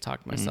I just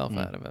talked myself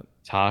Mm-mm. out of it.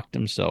 Talked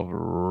himself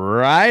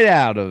right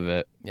out of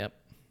it. Yep.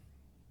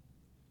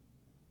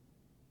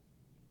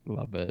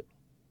 Love it.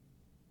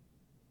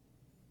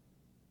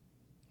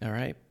 All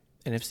right.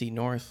 NFC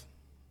North.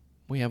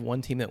 We have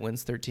one team that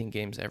wins 13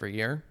 games every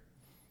year.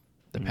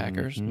 The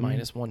Packers, Mm-hmm.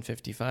 minus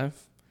 155.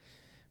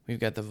 We've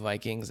got the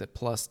Vikings at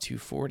plus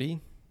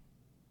 240.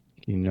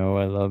 You know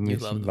I love You me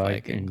love some the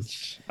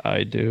Vikings. Vikings.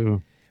 I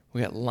do.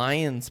 We got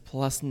Lions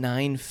plus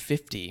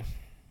 950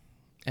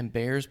 and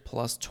Bears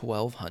plus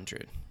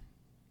 1200.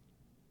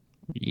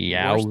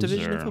 Worst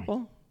division in Yowzer.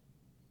 football?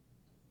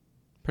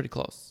 Pretty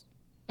close.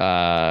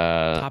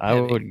 Top I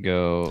heavy. would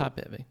go Top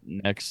heavy.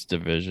 next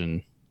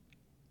division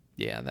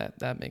Yeah,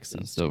 that makes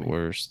sense is to the me.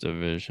 worst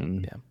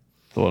division. Yeah.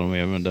 The one we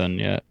haven't done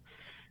yet.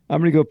 I'm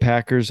gonna go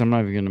Packers. I'm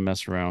not even gonna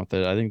mess around with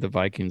it. I think the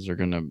Vikings are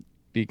gonna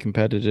be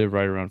competitive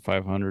right around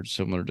 500,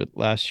 similar to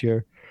last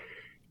year.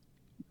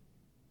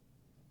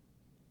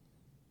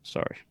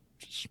 Sorry,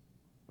 just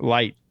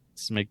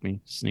lights make me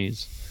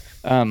sneeze.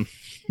 Um,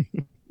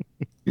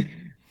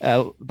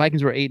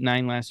 Vikings were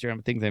 8-9 last year. I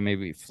think they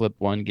maybe flip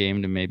one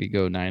game to maybe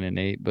go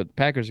 9-8, but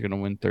Packers are going to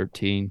win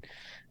 13.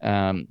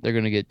 They're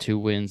going to get 2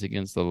 wins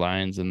against the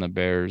Lions and the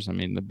Bears. I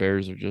mean, the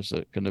Bears are just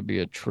going to be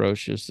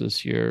atrocious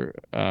this year.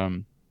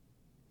 So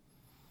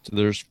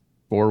there's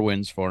 4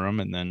 wins for them,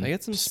 and I then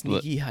got some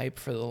split. sneaky hype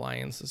for the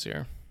Lions this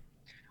year.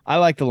 I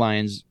like the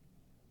Lions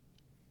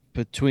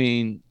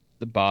between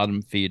the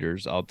bottom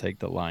feeders. I'll take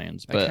the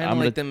Lions, I but kind of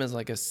like them as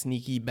like a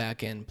sneaky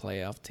back end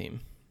playoff team.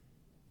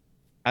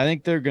 I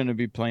think they're going to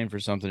be playing for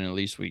something at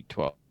least week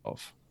 12,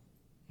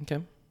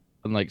 Okay.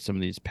 unlike some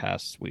of these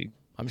past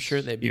I'm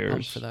sure they'd be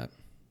pumped for years.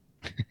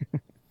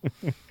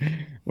 that.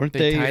 Weren't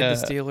They they tied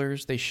the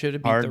Steelers. They should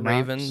have beat Hard the Knocks?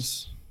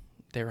 Ravens.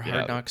 They were a Yeah,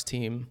 Hard Knocks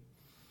team.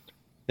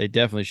 they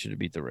definitely should have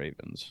beat the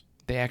Ravens.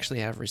 They actually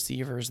have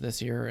receivers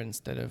this year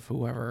instead of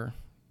whoever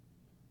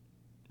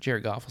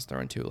Jared Goff was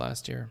throwing to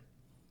last year.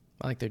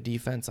 I like their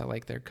defense. I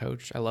like their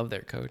coach. I love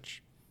their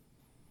coach.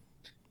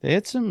 They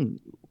had some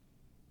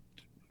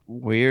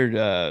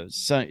weird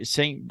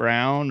St.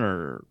 Brown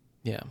or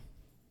Yeah.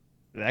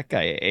 that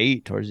guy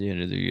ate towards the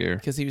end of the year.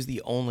 Because he was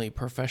the only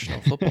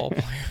professional football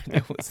player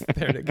that was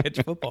there to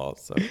catch football.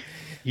 So,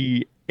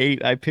 He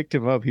ate. I picked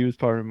him up. He was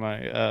part of my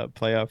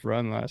playoff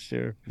run last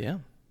year. yeah.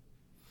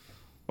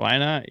 Why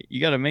not?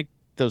 You got to make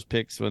those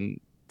picks when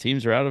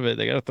teams are out of it.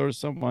 They got to throw to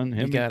someone.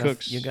 Him and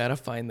Cooks. You gotta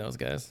find those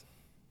guys.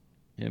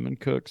 Him and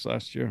Cooks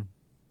last year.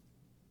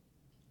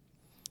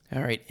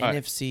 All right, All right.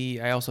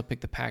 NFC. I also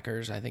picked the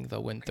Packers. I think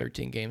they'll win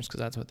 13 games because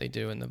that's what they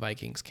do, and the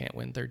Vikings can't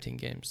win 13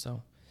 games.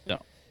 So No.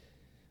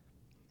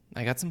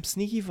 I got some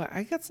sneaky.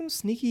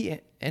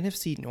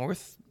 NFC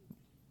North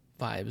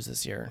vibes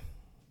this year.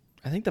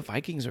 I think the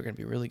Vikings are going to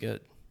be really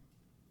good.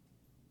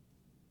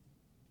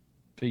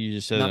 But you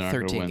just said Not they're not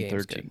going to 13 win games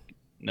 13. good.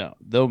 No,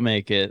 they'll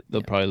make it. They'll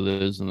Yeah. probably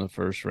lose in the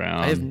first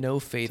round. I have no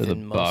faith to the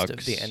in most of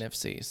Bucks. the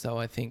NFC, so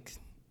I think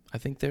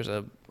there's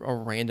a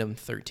random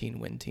 13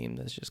 win team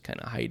that's just kind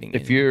of hiding.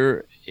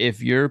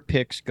 If your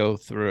picks go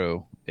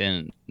through,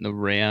 and the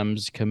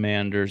Rams,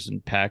 Commanders,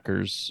 and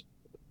Packers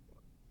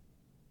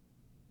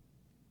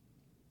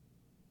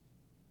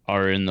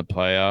are in the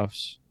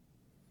playoffs.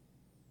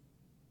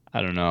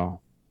 I don't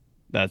know.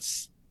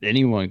 That's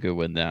anyone could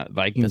win that.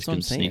 Vikings That's what I'm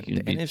can sneak saying. The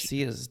and beat you.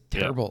 NFC is Yeah.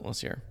 terrible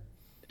this year.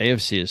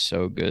 AFC is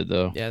so good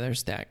though. Yeah, they're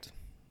stacked.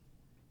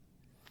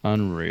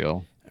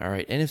 Unreal. All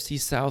right, NFC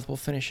South. We'll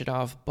finish it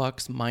off.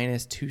 Bucks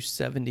minus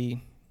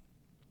 270.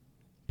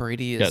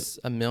 Brady Got is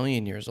a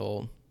million years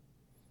old.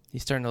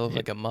 He's starting to look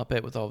like a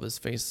muppet with all of his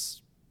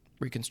face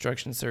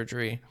reconstruction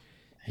surgery.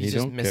 he He's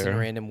just don't missing care.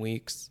 random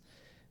weeks.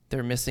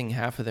 They're missing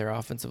half of their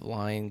offensive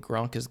line.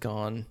 Gronk is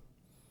gone.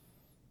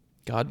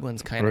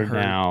 Godwin's kind For of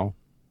hurt. now.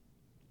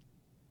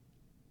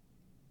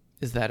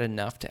 Is that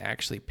enough to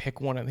actually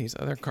pick one of these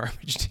other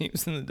garbage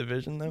teams in the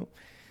division, though?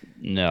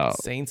 No.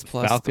 Saints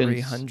plus Falcons.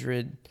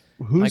 300.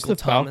 Who's Michael the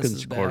Thomas Falcons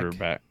is back.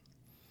 quarterback?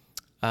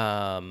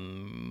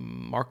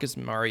 Marcus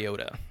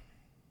Mariota.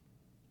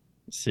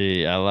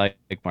 See, I like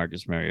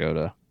Marcus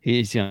Mariota.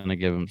 He's gonna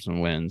give him some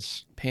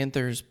wins.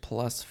 Panthers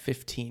plus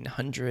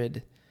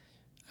 1,500.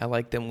 I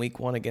like them week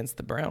 1 against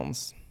the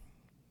Browns.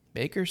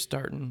 Baker's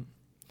starting.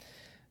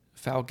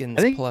 Falcons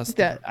I think plus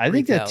that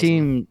 3,000.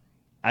 team.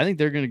 I think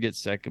they're gonna get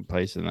second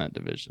place in that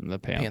division. The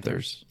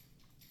Panthers.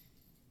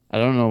 I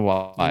don't know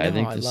why. You know I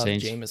think I the love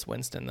Saints. Jameis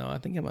Winston, though.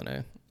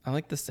 I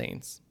like the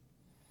Saints.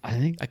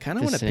 I kind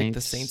of want to pick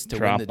the Saints to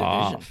win the division.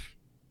 Off.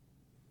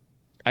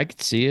 I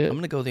could see it. I'm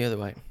going to go the other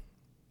way.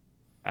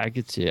 I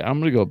could see it. I'm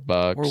gonna go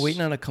Bucks. We're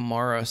waiting on a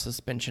Kamara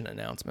suspension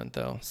announcement,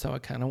 though, so I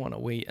kind of want to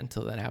wait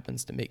until that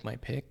happens to make my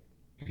pick.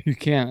 You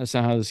can't. That's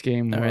not how this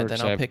game All right, works.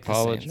 then I'll I pick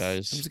apologize. the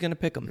Saints. I'm just going to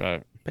pick them.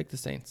 Right. Pick the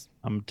Saints.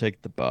 I'm gonna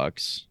take the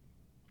Bucks.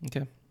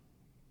 Okay.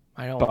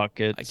 I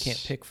Buckets.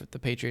 can't pick for the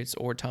Patriots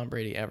or Tom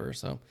Brady ever,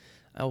 so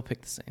I will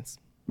pick the Saints.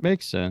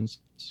 Makes sense.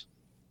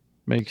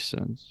 Makes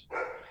sense.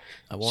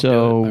 I won't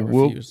So do it. I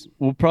refuse.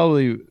 we'll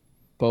probably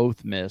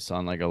both miss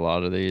on like a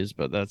lot of these,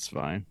 but that's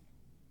fine.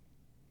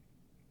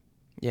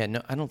 Yeah,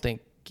 no, I don't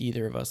think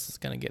either of us is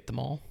going to get them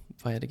all,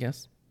 if I had to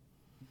guess.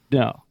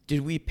 No.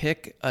 Did we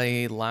pick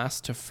a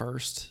last to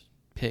first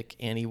pick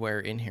anywhere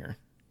in here?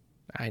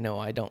 I know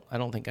I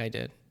don't think I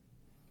did.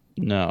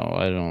 No,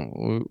 I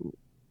don't.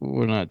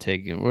 We're not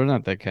taking. We're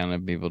not that kind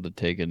of people to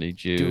take any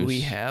juice. Do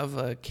we have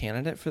a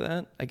candidate for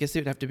that? I guess it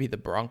would have to be the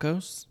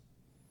Broncos.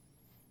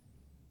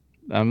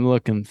 I'm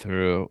looking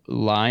through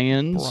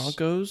Lions.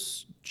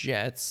 Broncos,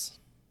 Jets,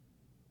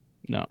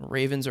 No.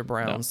 Ravens or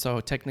Browns. No. So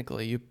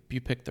technically you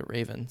picked the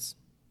Ravens.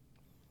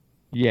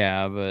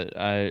 Yeah, but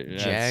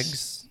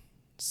Jags,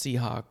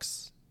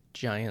 Seahawks,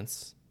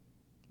 Giants,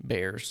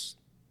 Bears,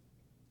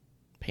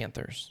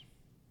 Panthers.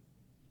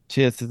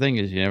 See, that's the thing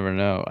is you never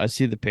know. I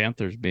see the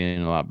Panthers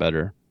being a lot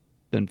better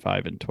than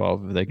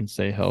 5-12 if they can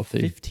stay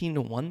healthy.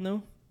 15-1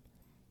 though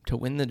to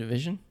win the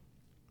division.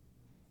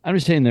 I'm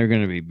just saying they're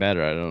going to be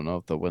better. I don't know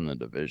if they'll win the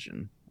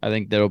division. I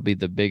think that'll be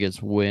the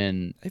biggest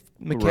win. If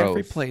McCaffrey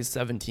growth. plays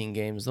 17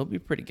 games, they'll be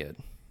pretty good.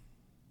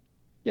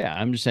 Yeah,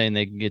 I'm just saying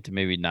they can get to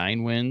maybe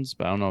 9 wins,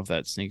 but I don't know if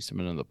that sneaks them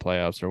into the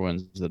playoffs or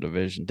wins the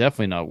division.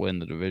 Definitely not win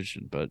the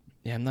division, but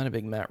Yeah, I'm not a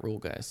big Matt Rule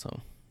guy,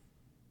 so.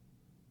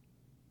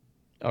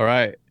 all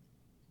right.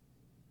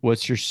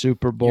 What's your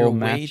Super Bowl You're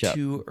matchup? way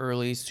too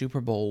early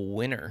Super Bowl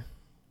winner.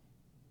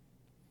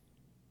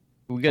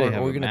 We gotta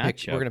have we're a gonna matchup.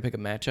 pick. We're gonna pick a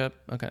matchup.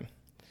 Okay.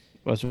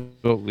 That's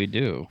what we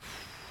do.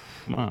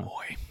 Come on,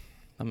 Boy,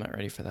 I'm not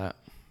ready for that.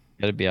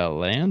 gotta be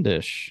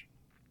outlandish.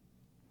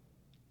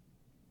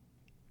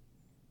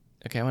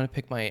 Okay, I'm gonna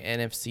pick my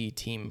NFC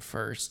team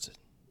first.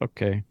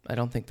 Okay, I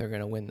don't think they're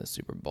gonna win the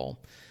Super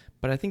Bowl,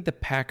 but I think the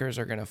Packers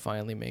are gonna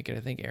finally make it.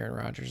 I think Aaron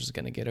Rodgers is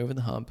gonna get over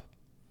the hump.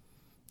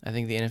 I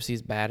think the NFC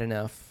is bad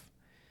enough.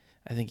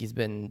 I think he's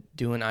been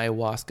doing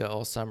ayahuasca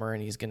all summer,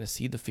 and he's gonna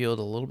see the field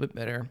a little bit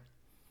better.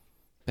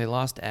 They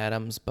lost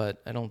Adams,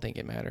 but I don't think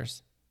it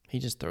matters. He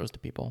just throws to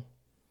people.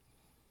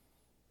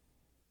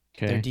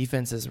 okay. Their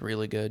defense is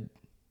really good,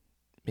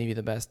 maybe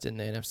the best in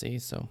the NFC.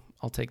 So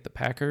I'll take the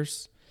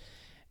Packers,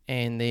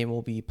 and they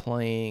will be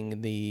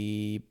playing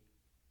the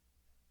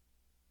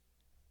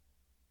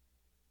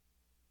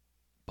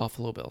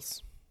Buffalo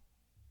Bills.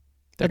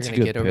 They're That's a going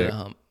to good get over the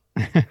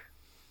pick. hump.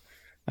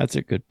 That's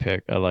a good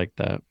pick. I like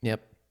that.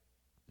 Yep.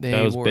 That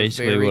They was were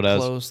basically very what I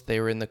was- close. They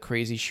were in the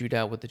crazy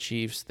shootout with the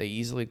Chiefs. They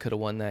easily could have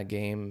won that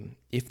game.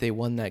 If they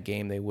won that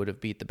game, they would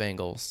have beat the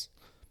Bengals,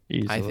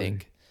 Easily. I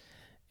think,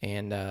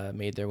 and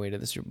made their way to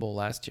the Super Bowl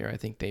last year. I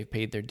think they've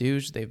paid their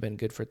dues. They've been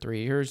good for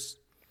 3 years.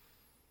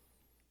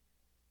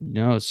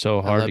 No, it's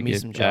so hard love to me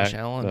get some back. Josh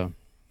Allen.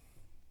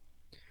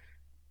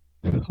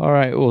 So. All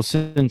right. Well,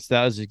 since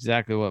that was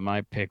exactly what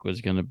my pick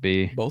was going to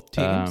be, Both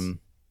teams.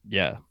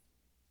 Yeah,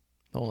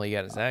 Only you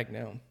got to zag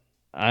now.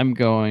 I'm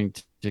going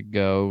to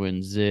go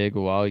and zig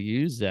while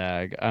you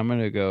zag. I'm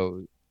going to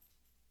go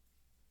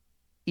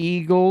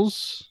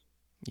Eagles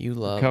You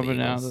love coming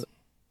the out Eagles. of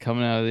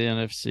the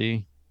NFC.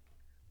 I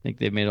think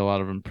they've made a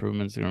lot of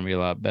improvements. They're going to be a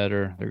lot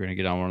better. They're going to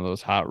get on one of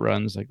those hot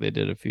runs like they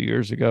did a few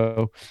years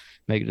ago,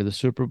 make it to the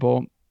Super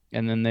Bowl,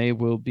 and then they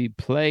will be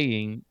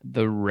playing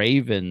the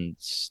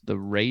Ravens. The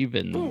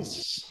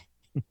Ravens.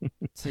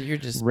 So you're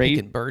just Rape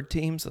picking bird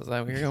teams? Is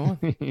that where you're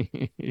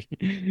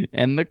going?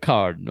 and the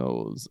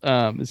Cardinals.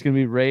 It's gonna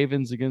be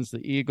Ravens against the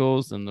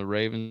Eagles, and the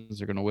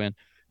Ravens are gonna win.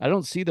 I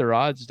don't see their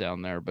odds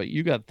down there, but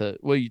you got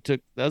you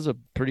took that was a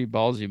pretty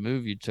ballsy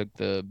move. You took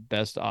the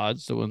best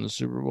odds to win the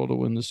Super Bowl to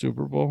win the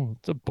Super Bowl.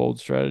 It's a bold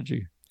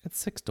strategy.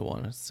 It's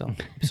 6-1. It's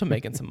still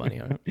making some money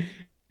on it.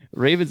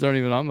 Ravens aren't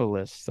even on the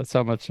list. That's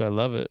how much I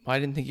love it. I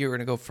didn't think you were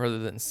going to go further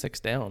than 6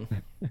 down.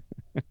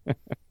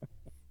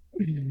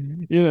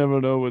 You never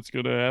know what's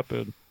gonna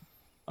happen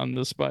on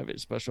this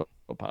private special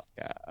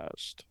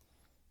podcast.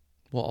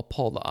 Well, I'll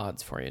pull the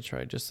odds for you,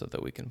 Troy, just so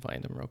that we can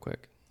find them real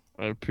quick.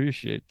 I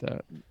appreciate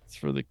that. It's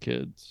for the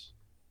kids.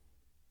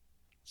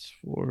 It's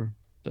for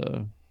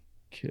the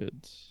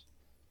kids.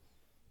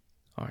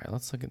 All right,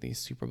 let's look at these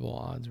Super Bowl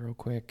odds real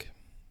quick.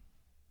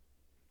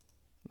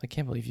 I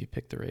can't believe you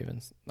picked the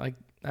Ravens.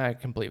 I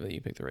can believe that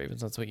you picked the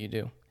Ravens. That's what you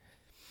do.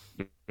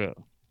 Yeah.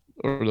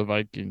 Or the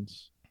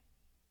Vikings.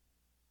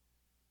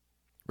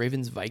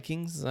 Ravens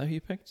Vikings, is that who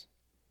you picked?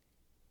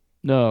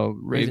 No,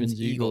 Ravens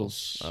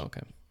Eagles. Oh,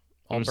 okay.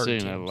 I'm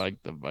saying teams. I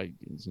like the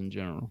Vikings in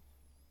general.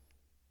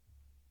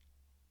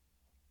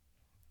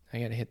 I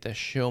got to hit the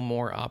show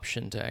more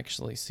option to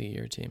actually see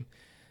your team.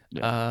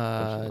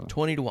 Yeah,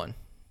 20-1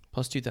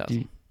 plus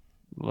 2,000.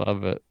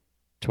 Love it.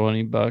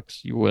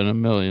 $20, you win $1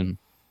 million.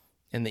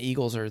 And the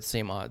Eagles are the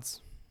same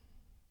odds.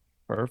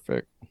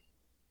 Perfect.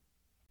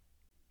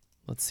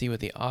 Let's see what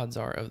the odds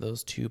are of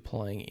those two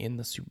playing in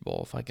the Super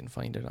Bowl if I can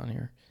find it on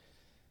here.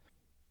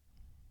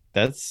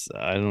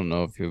 I don't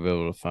know if you'll be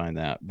able to find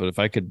that, but if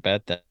I could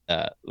bet that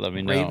let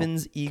me know.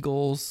 Ravens,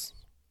 Eagles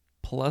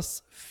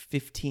plus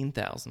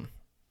 15,000.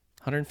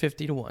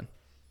 150-1.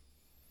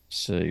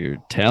 So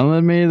you're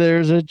telling me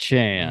there's a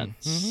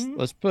chance. Mm-hmm.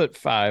 Let's put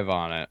 5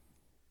 on it.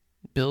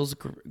 Bills,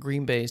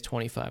 Green Bay is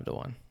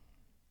 25-1.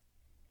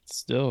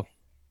 Still,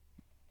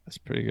 that's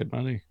pretty good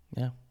money.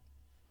 Yeah.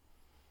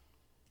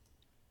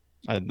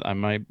 I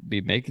might be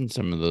making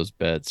some of those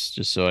bets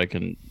just so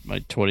my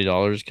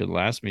 $20 could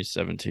last me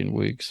 17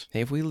 weeks.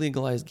 Hey, if we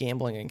legalize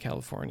gambling in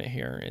California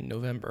here in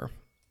November,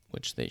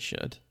 which they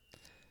should,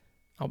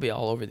 I'll be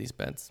all over these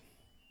bets.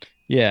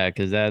 Yeah,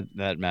 because that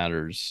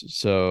matters.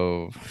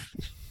 So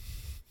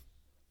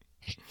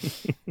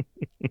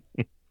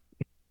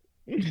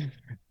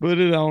put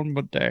it on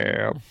my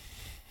tab.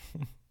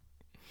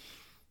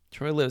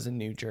 Troy lives in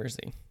New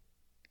Jersey,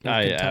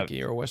 or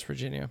Kentucky, or West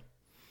Virginia.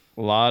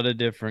 A lot of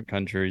different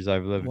countries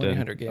I've lived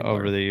in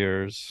over the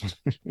years.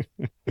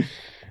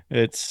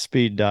 It's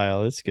speed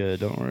dial. It's good.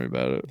 Don't worry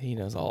about it. He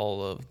knows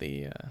all of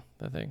the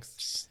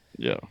things.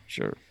 Yeah,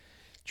 sure.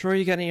 Troy,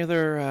 you got any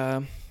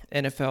other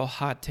NFL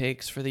hot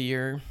takes for the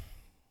year?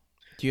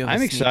 Do you have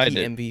I'm a excited.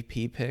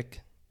 MVP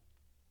pick?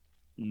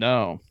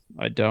 No,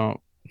 I don't.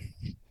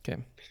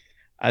 Okay.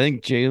 I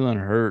think Jalen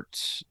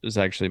Hurts is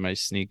actually my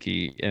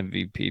sneaky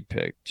MVP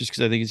pick, just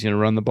because I think he's going to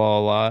run the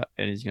ball a lot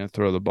and he's going to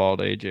throw the ball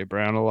to A.J.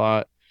 Brown a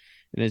lot.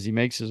 And as he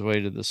makes his way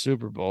to the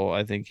Super Bowl,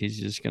 I think he's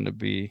just going to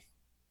be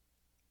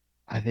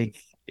 – I think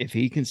if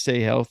he can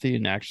stay healthy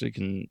and actually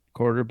can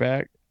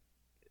quarterback,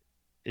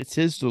 it's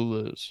his to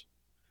lose.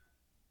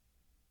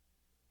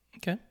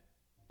 Okay.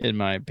 In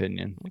my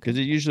opinion, because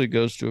it usually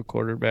goes to a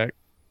quarterback.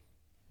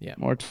 Yeah.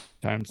 More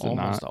times than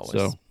almost not.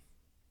 Always.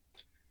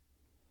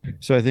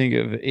 So I think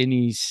of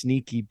any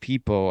sneaky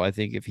people, I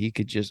think if he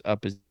could just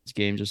up his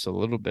game just a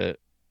little bit,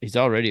 he's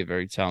already a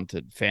very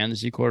talented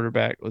fantasy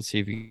quarterback. Let's see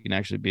if he can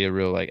actually be a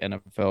real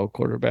NFL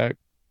quarterback.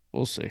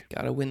 We'll see.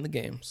 Gotta win the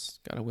games.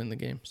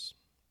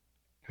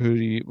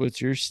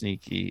 What's your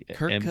sneaky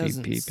Kirk MVP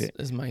Cousins pick?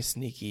 Is my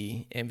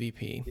sneaky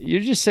MVP.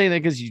 You're just saying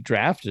that because you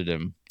drafted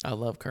him. I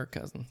love Kirk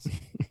Cousins.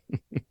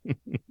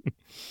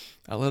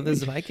 I love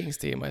this Vikings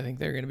team. I think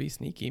they're going to be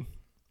sneaky.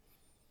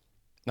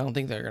 I don't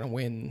think they're going to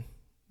win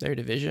their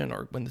division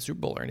or win the Super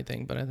Bowl or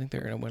anything, but I think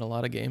they're going to win a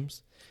lot of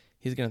games.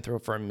 He's going to throw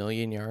for 1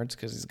 million yards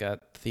because he's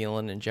got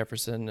Thielen and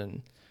Jefferson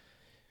and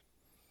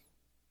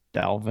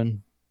Dalvin.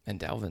 And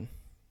they've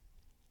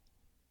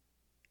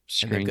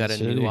Screen got a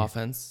City. new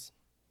offense.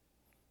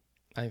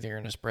 I think they're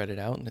going to spread it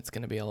out, and it's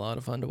going to be a lot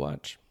of fun to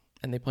watch.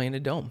 And they play in a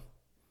dome.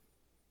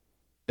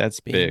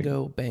 That's big.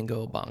 Bingo,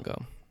 bango,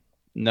 bongo.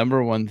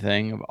 Number one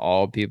thing of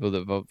all people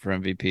that vote for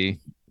MVP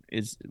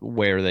is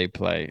where they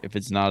play. If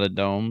it's not a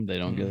dome, they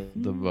don't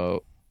get the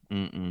vote.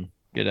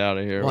 Get out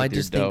of here. Well, I with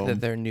just your think dome.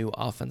 that their new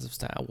offensive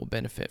style will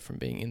benefit from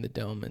being in the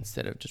dome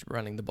instead of just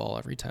running the ball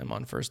every time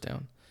on first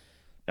down.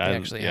 They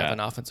actually have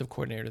an offensive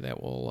coordinator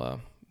that will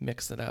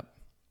mix it up.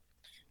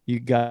 You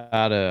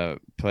gotta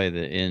play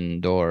the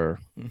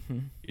indoor,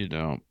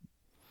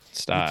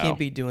 style. You can't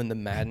be doing the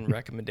Madden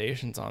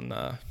recommendations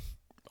on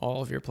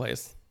all of your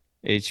plays.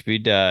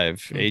 HB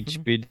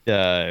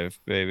dive,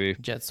 baby.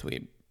 Jet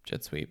sweep.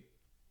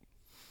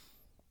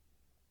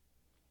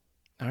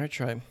 All right,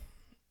 Troy.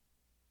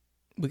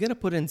 We got to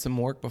put in some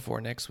work before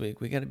next week.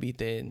 We got to beat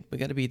the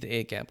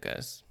A gap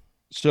guys.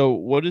 So,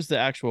 what is the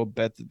actual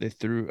bet that they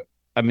threw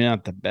I mean,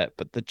 not the bet,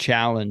 but the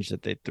challenge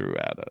that they threw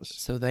at us.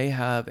 So they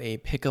have a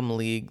pick'em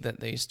league that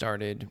they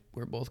started.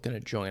 We're both going to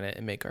join it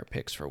and make our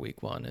picks for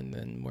week 1, and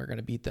then we're going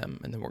to beat them,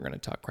 and then we're going to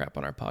talk crap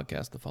on our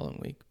podcast the following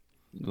week.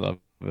 Love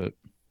it.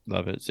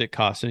 Love it. Does it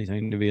cost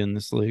anything to be in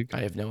this league?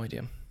 I have no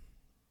idea.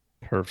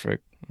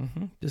 Perfect.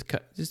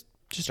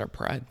 Just our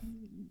pride.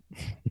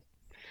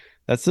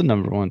 That's the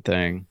number one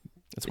thing.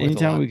 It's worth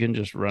Anytime a lot. we can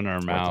just run our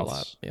It's mouths.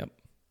 worth a lot.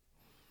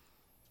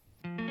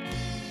 Yep.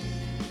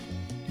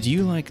 Do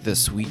you like the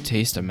sweet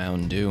taste of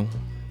Mountain Dew?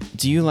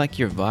 Do you like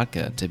your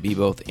vodka to be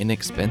both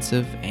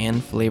inexpensive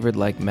and flavored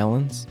like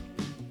melons?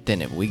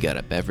 Then we got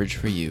a beverage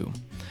for you.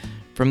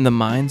 From the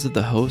minds of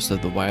the hosts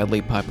of the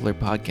wildly popular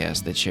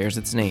podcast that shares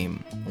its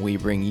name, we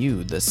bring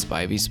you the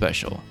Spivey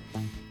Special.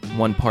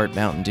 1 part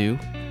Mountain Dew,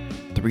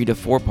 3 to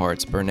 4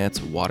 parts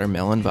Burnett's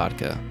Watermelon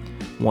Vodka.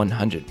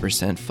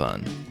 100%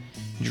 fun.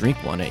 Drink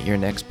one at your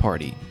next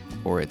party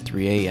or at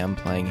 3 a.m.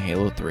 playing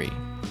Halo 3.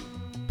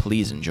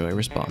 Please enjoy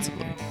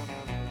responsibly.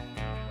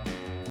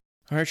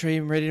 All right, Trey,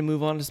 you ready to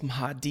move on to some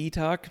hot D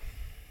talk?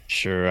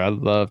 Sure, I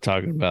love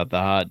talking about the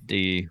hot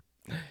D.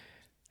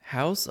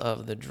 House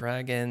of the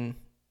Dragon.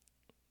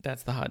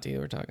 That's the hot D that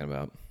we're talking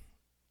about.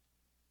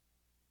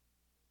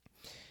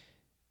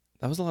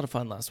 That was a lot of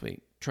fun last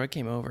week. Troy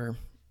came over.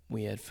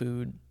 We had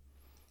food.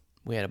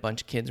 We had a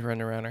bunch of kids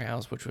running around our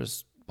house, which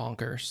was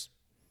bonkers.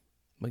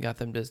 We got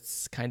them to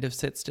kind of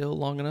sit still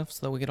long enough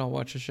so that we could all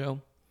watch the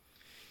show.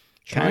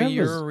 Troy,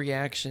 your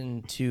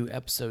reaction to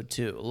episode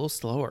 2, a little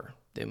slower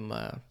than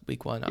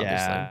week 1, obviously.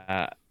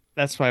 Yeah,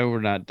 that's why we're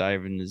not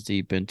diving as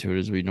deep into it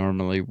as we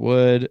normally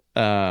would.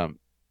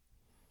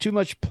 Too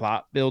much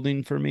plot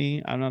building for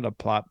me. I'm not a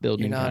plot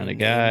building kind of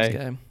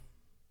guy.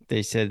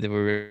 They said that we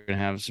were going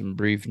to have some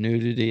brief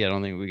nudity. I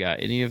don't think we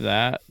got any of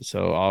that.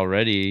 So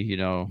already,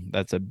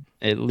 that's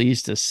at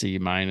least a C-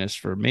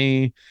 for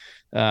me.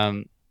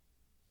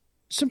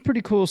 Some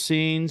pretty cool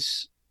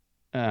scenes.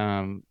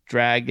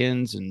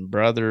 Dragons and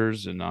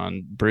brothers and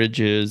on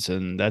bridges,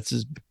 and that's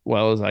as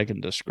well as I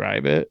can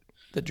describe it.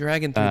 The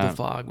dragon through the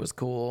fog was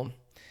cool.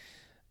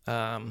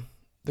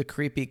 The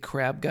creepy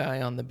crab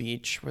guy on the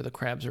beach where the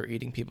crabs are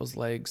eating people's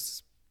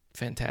legs,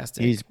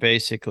 fantastic. He's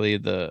basically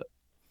the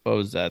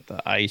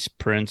ice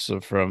prince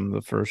from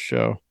the first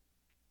show.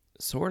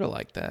 Sort of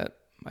like that.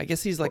 I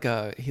guess he's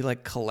he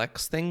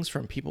collects things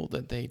from people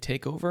that they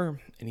take over,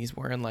 and he's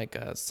wearing like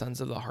a Sons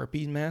of the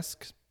Harpy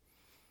mask,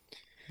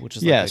 which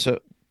is so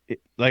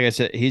like I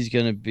said, he's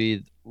gonna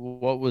be,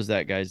 what was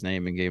that guy's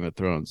name in Game of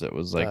Thrones? It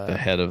was like the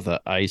head of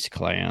the Ice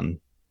Clan,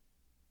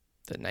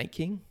 the Night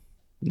King.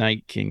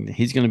 Night King.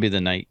 He's gonna be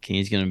the Night King.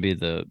 He's gonna be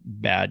the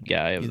bad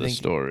guy of the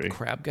story.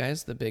 Crab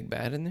guy's the big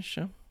bad in this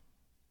show.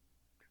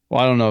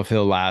 Well, I don't know if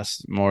he'll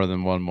last more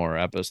than one more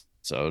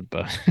episode,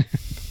 but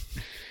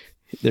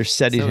they're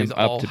setting him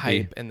up to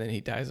be. And then he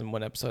dies in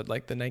one episode,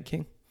 like the Night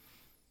King.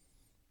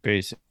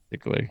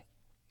 Basically.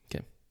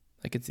 Okay,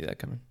 I could see that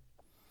coming.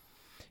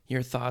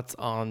 Your thoughts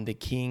on the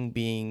king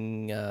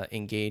being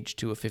engaged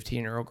to a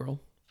 15-year-old girl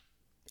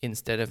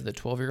instead of the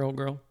 12-year-old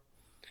girl?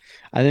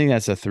 I think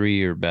that's a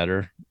 3-year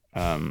better.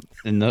 And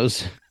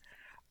those,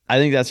 I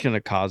think that's going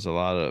to cause a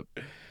lot of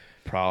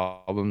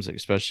problems,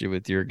 especially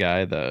with your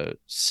guy, the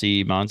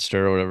sea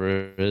monster or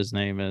whatever his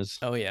name is.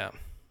 Oh yeah,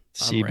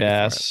 sea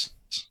bass.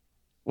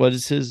 What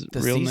is his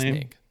real name?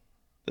 Snake.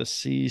 The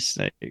sea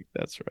snake.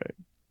 That's right.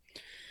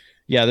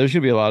 Yeah, there's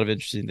gonna be a lot of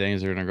interesting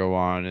things that are gonna go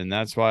on, and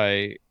that's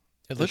why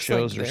it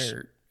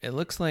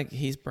looks like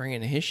he's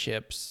bringing his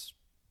ships.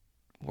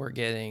 We're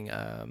getting.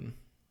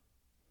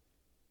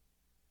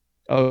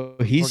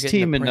 He's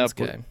teaming up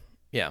with.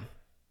 Yeah.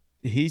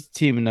 He's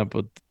teaming up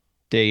with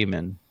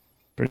Damon.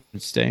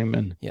 Prince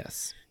Damon.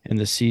 Yes. And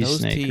the sea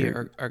snake. Those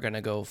two are going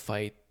to go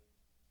fight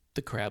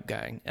the crab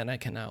guy, and I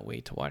cannot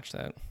wait to watch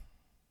that.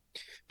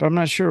 But I'm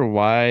not sure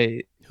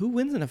why. Who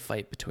wins in a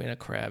fight between a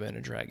crab and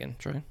a dragon,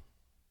 Troy?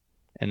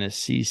 And a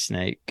sea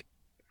snake.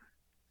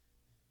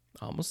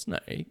 Almost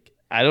snake.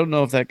 I don't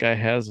know if that guy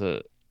has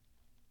a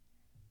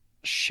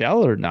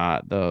shell or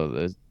not, though.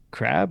 The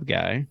crab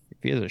guy. If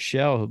he has a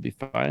shell, he'll be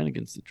fine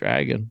against the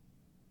dragon.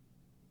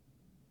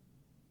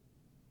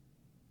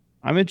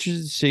 I'm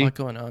interested to see what's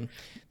going on.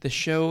 The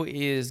show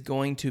is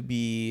going to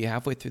be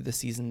halfway through the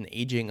season,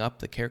 aging up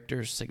the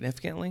characters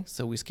significantly.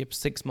 So we skipped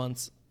 6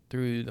 months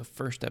through the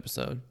first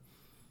episode.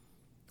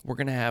 We're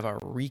going to have a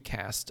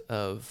recast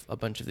of a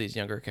bunch of these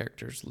younger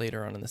characters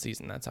later on in the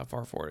season. That's how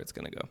far forward it's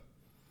going to go.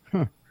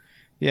 Huh.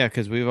 Yeah,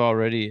 because we've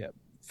already,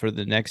 for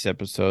the next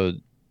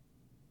episode,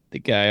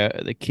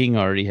 the king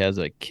already has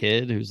a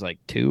kid who's like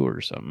 2 or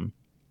something.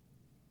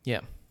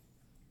 Yeah.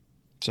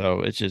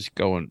 So it's just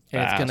going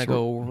fast. And it's going to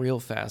go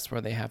real fast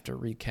where they have to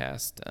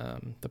recast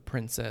the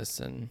princess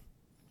and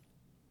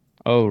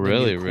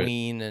the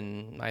queen,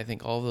 and I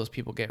think all of those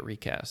people get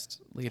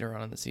recast later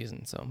on in the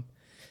season. So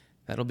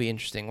that'll be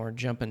interesting. We're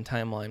jumping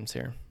timelines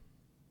here.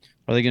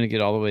 Are they going to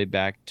get all the way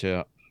back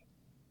to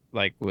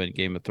like when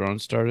Game of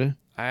Thrones started?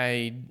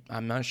 I'm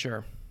not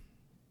sure.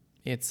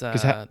 It's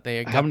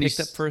they got picked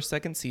up for a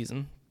second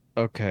season.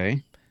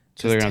 Okay.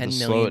 So they're going to have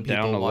to slow it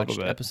down a little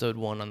bit. Episode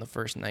 1 on the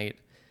first night.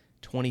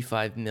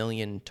 25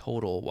 million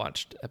total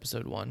watched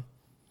episode 1.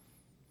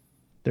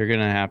 They're going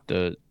to have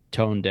to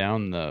tone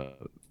down the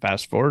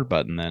fast forward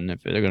button then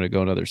if they're going to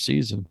go another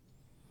season.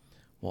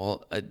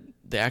 Well,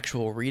 the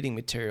actual reading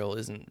material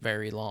isn't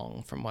very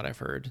long from what I've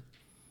heard.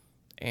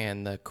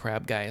 And the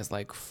crab guy is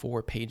like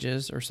 4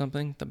 pages or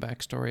something, the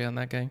backstory on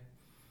that guy.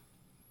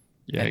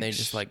 Yikes. And they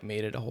just like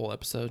made it a whole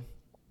episode.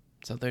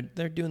 So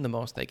they're doing the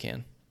most they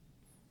can.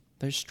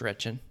 They're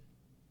stretching.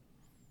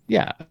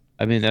 Yeah.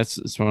 I mean,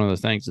 it's one of the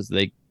things is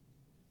they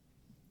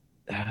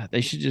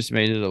should just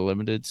made it a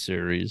limited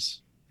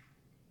series.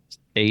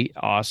 8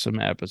 awesome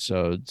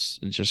episodes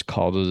and just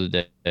called it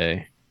a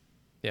day.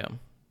 Yeah.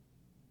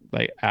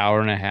 Like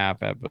hour and a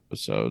half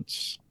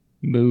episodes,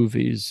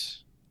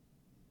 movies,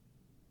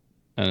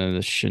 and then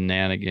the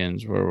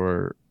shenanigans where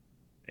we're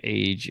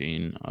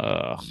aging.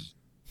 Ugh.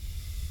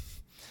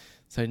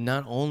 So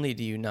not only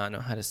do you not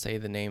know how to say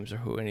the names or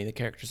who any of the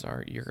characters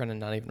are, you're going to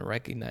not even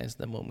recognize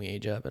them when we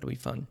age up. It'll be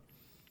fun.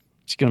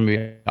 It's going to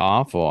be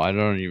awful. I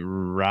don't even,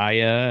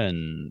 Raya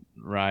and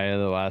Raya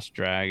the Last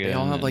Dragon. They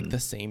all have like the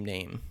same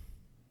name.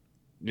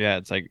 Yeah,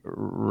 it's like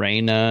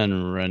Reyna and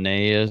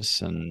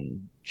Rhaenyra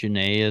and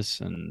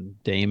Janaeus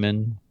and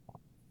Damon.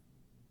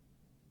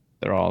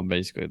 They're all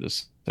basically the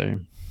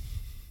same.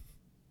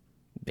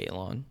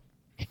 Balon.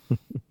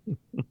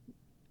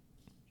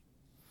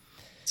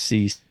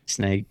 Sea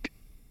snake,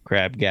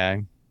 crab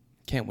guy.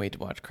 Can't wait to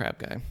watch Crab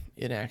Guy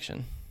in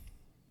action.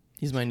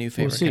 He's my new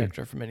favorite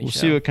character from any show. We'll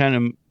see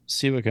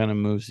what kind of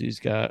moves he's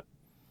got.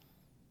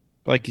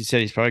 Like you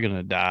said, he's probably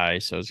gonna die,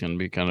 so it's gonna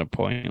be kind of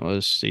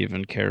pointless to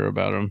even care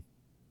about him.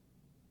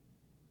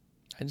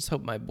 I just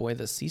hope my boy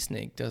the sea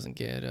snake doesn't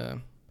get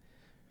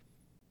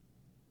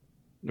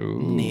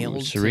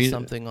nailed to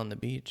something on the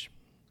beach.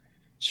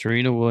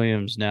 Serena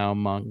Williams now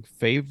among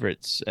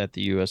favorites at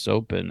the U.S.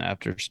 Open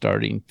after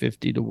starting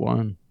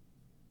 50-1.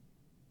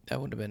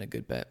 That would have been a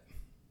good bet.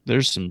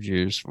 There's some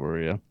juice for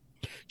you.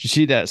 Did you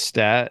see that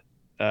stat?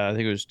 I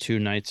think it was 2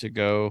 nights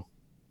ago.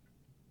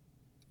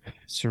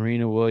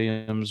 Serena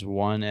Williams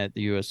won at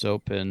the U.S.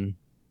 Open.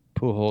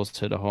 Pujols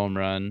hit a home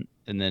run,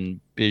 and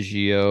then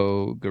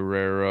Biggio,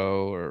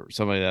 Guerrero, or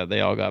somebody like that, they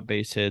all got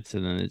base hits,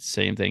 and then the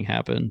same thing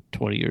happened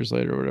 20 years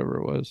later, whatever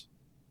it was.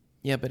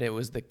 Yeah, but it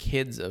was the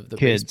kids of the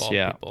baseball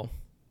people.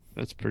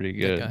 That's pretty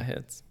good. That got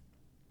hits.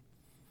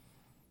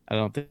 I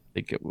don't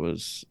think it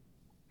was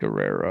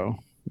Guerrero.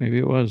 Maybe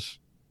it was.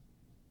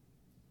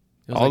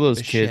 It was all like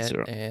those kids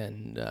are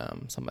and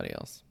somebody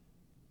else.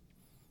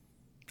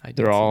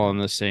 They're all on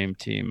the same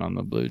team on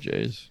the Blue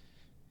Jays.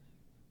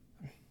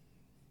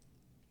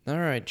 All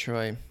right,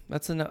 Troy.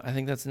 That's enough. I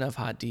think that's enough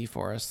hot D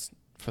for us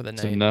for the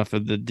night. It's enough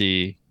of the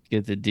D.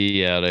 Get the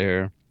D out of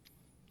here.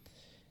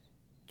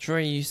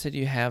 Troy, you said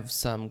you have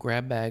some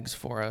grab bags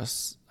for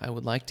us. I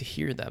would like to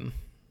hear them.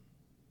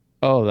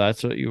 Oh,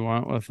 that's what you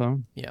want with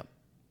them? Yeah.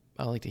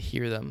 I'd like to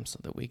hear them so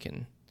that we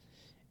can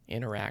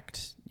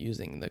interact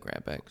using the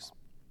grab bags.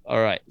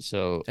 All right.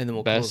 So and then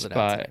we'll close it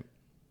out tonight.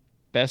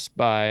 Best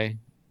Buy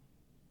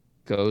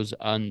goes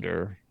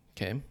under.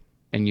 Okay.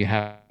 And you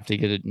have to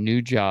get a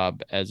new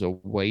job as a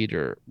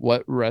waiter.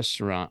 What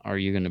restaurant are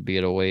you going to be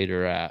a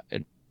waiter at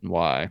and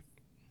why?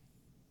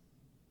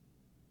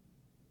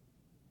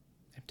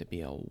 To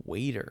be a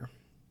waiter.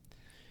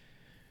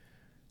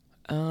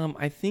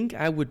 I think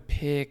I would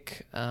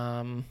pick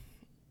probably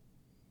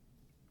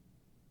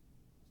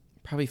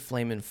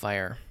Flamin'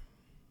 Fire,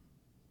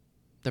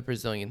 the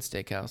Brazilian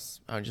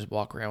steakhouse. I would just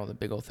walk around with a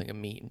big old thing of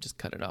meat and just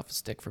cut it off a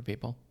stick for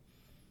people.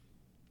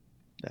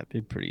 That'd be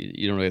pretty.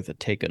 You don't really have to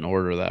take an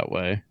order that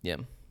way. Yeah.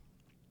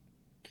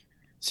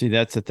 See,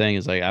 that's the thing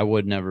is like I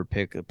would never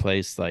pick a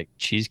place like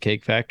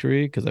Cheesecake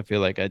Factory because I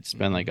feel like I'd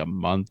spend like a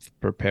month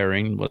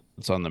preparing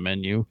what's on the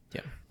menu.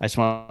 Yeah. I just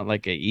want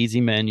like an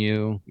easy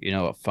menu,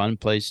 a fun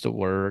place to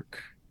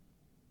work.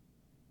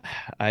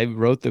 I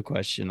wrote the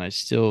question. I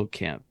still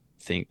can't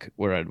think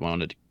where I'd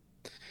want it.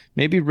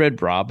 Maybe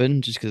Red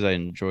Robin just because I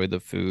enjoy the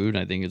food.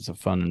 I think it's a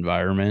fun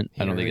environment.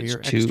 I don't think it's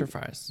too extra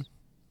fries.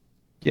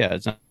 Yeah,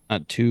 it's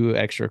not too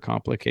extra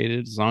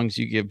complicated. As long as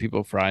you give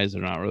people fries,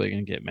 they're not really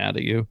going to get mad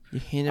at you. You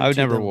hand them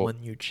to them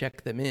when you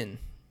check them in.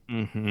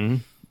 Mm-hmm.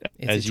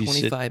 It's a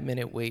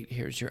 25-minute wait.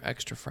 Here's your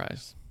extra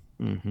fries.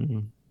 Mm-hmm.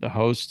 The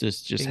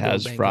hostess just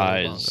has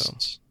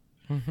fries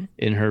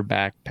in her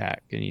backpack,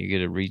 and you get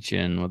to reach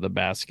in with a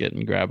basket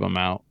and grab them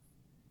out.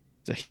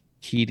 It's a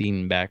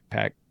heating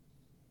backpack.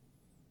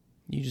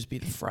 You just be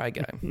the fry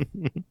guy.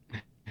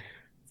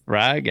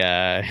 Fry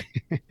guy.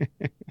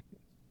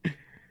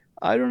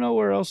 I don't know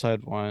where else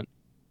I'd want.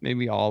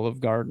 Maybe Olive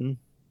Garden.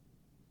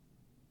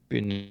 Be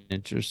an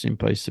interesting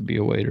place to be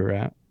a waiter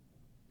at.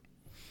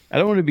 I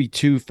don't want to be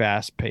too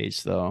fast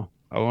paced though.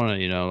 I want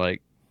to,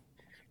 like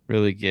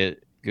really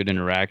get good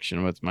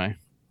interaction with my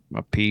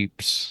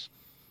peeps.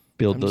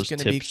 Build those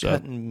tips up. I'm just gonna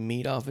be cutting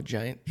meat off a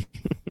giant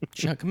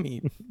chunk of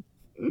meat.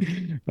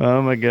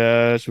 Oh my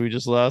gosh, we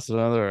just lost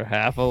another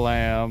half a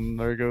lamb.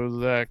 There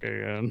goes Zach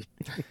again.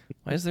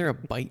 Why is there a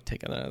bite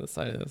taken out of the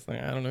side of this thing?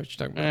 I don't know what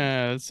you're talking about.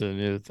 Yeah, it's a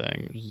new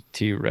thing. There's a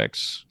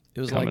T-Rex.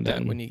 It was like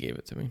that when you gave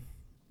it to me.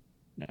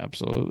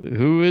 Absolutely.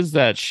 Who is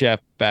that chef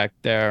back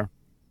there?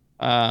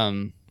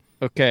 Um,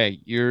 okay,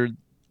 you're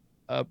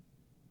a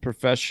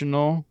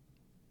professional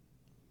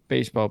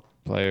baseball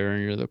player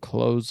and you're the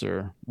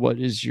closer. What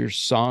is your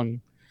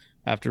song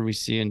after we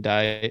see in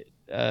Diaz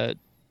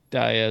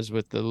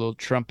with the little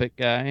trumpet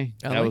guy?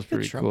 I That like was the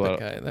pretty trumpet cool.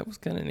 guy. That was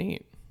kind of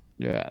neat.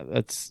 Yeah,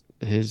 that's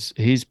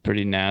he's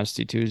pretty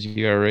nasty too. His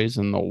ERA's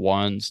in the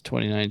ones,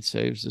 29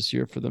 saves this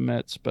year for the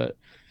Mets. But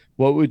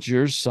what would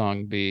your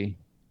song be?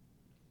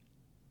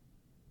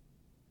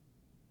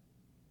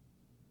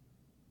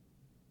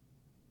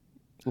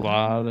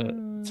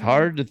 It's Uh,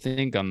 hard to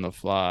think on the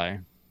fly.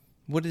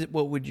 what is it?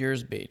 What would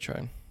yours be,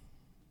 Troy?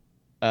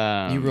 You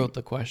Um, wrote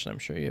the question. I'm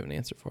sure you have an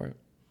answer for it.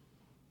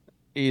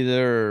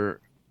 either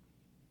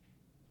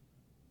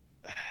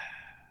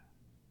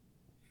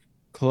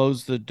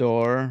Close the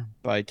Door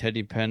by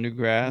Teddy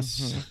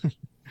Pendergrass Hmm.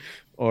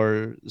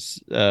 or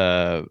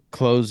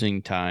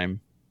Closing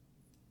Time.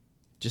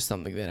 Just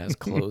something that has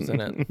clothes in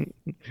it.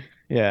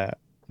 Yeah.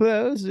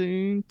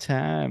 Closing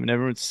time. And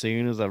everyone's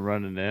singing as I'm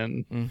running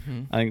in.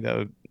 Hmm. I think that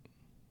would,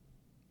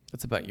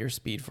 That's about your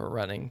speed for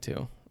running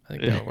too. I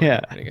think that would work yeah.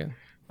 out pretty good.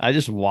 I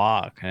just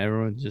walk and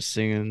everyone's just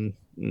singing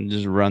and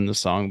just run the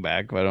song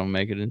back if I don't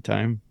make it in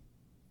time.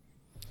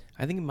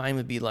 I think mine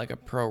would be like a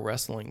pro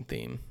wrestling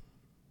theme,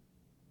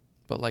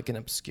 but like an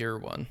obscure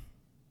one.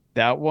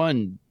 That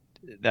one,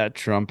 that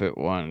trumpet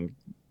one, It was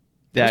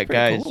that pretty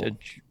guy's cool.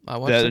 I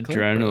watched that the clip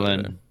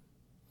earlier.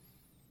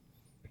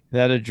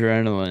 that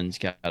adrenaline's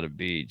got to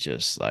be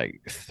just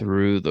like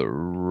through the You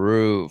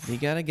roof.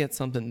 gotta get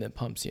something that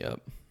pumps you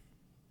up.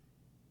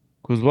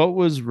 Because what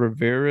was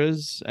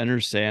Rivera's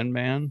Enter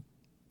Sandman?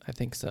 I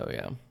think so.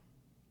 Yeah.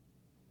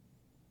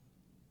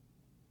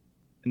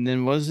 And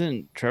then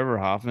wasn't Trevor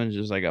Hoffman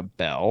just like a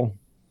bell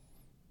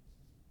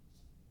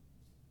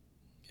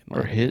It or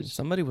might have been. his?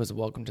 Somebody was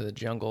Welcome to the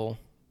Jungle.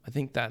 I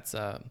think that's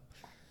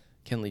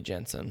Kenley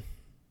Jensen.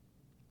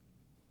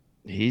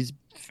 He's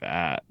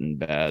fat and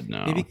bad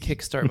Maybe now.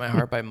 Kickstart My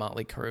Heart by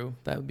Motley Crue.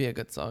 That would be a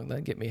good song.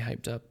 That'd get me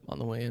hyped up on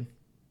the way in.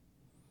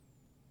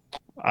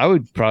 I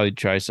would probably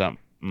try something.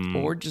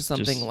 Or just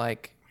something Just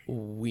like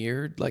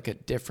weird, like a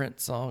different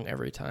song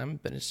every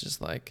time, but it's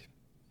just like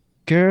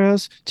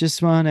girls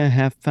just want to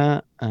have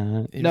fun.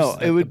 it No, just it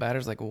like the would.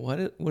 batter's like, what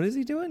is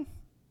he doing?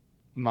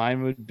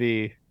 Mine would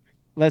be,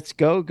 let's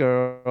go,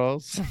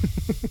 girls.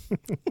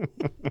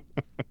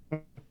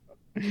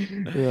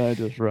 I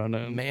just run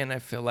in. Man, I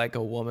feel like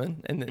a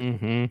woman. And then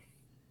Mm-hmm.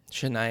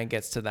 Shania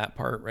gets to that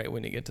part right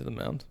when you get to the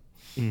mound.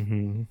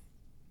 Mm-hmm.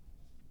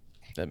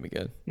 That'd be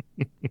good.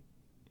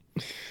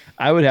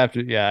 I would have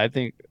to, yeah, I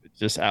think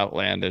just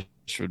outlandish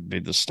would be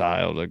the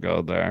style to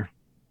go there.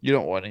 You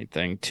don't want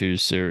anything too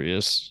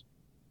serious.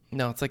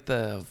 No, it's like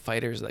the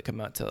fighters that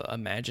come out to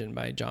Imagine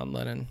by John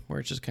Lennon, where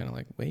it's just kind of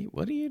like, wait,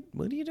 what are you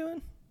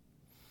doing?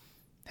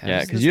 How Yeah,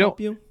 does because this help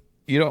you?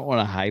 you don't want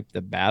to hype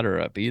the batter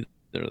up either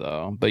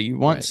though. But you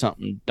want Right.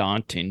 something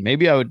daunting.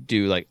 Maybe I would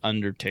do like The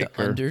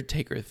Undertaker.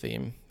 Undertaker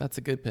theme. That's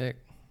a good pick.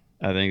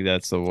 I think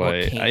that's the Or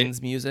way. I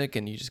Kane's music,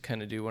 and you just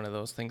kind of do one of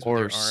those things with or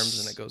your arms,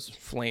 and it goes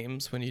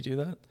flames when you do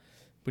that.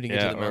 When you get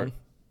to yeah, the mound,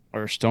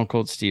 or Stone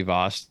Cold Steve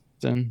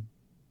Austin.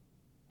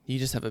 you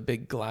just have a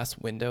big glass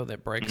window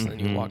that breaks, and then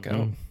you walk out.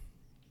 Mm-hmm.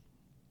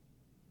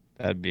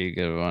 That'd be a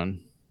good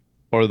one.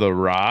 Or The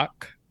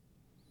Rock.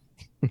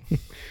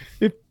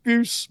 If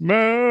you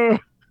smell,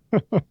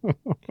 and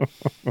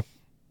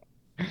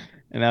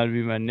that would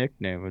be my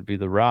nickname. Would be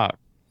The Rock.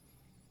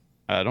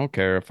 I don't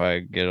care if I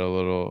get a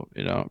little,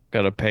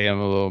 got to pay him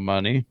a little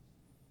money.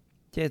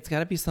 Yeah, it's got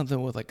to be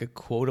something with like a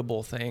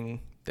quotable thing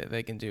that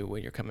they can do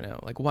when you're coming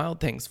out. Like Wild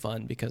Thing's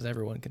fun because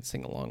everyone can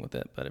sing along with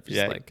it, but if it's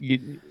Yeah, like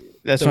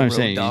that's the what I'm Road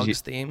saying.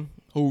 Dogs theme,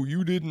 oh,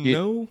 you didn't You,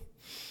 know?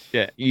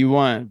 yeah, you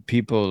want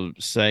people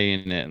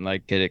saying it and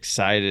like get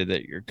excited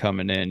that you're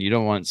coming in. You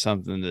don't want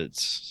something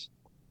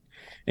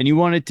and you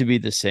want it to be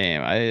the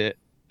same. I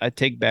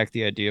take back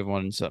the idea of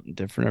wanting something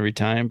different every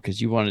time because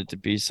you want it to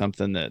be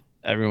something that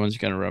everyone's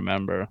going to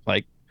remember.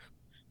 Like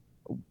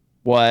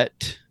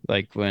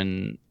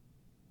when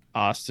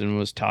Austin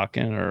was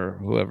talking or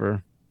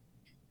whoever,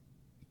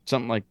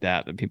 something like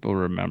that people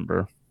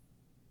remember.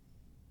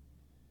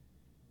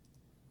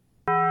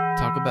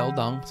 Taco Bell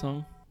Dong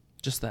song,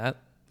 just that,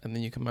 and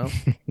then you come out.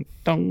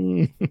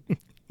 Dong.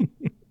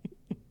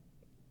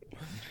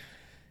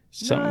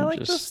 No, I Something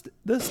like just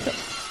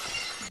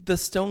the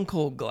Stone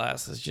Cold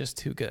glass is just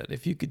too good.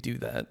 If you could do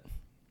that,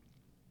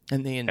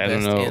 and they I don't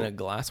invest in know. a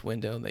glass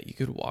window that you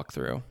could walk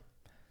through,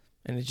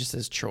 and it just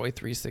says Troy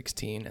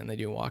 316, and then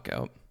you walk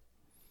out,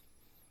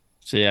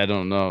 See, I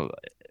don't know.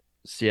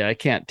 See, I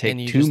can't and take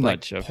you too just like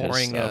much of his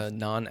pouring stuff. a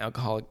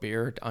non-alcoholic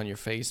beer on your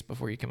face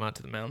before you come out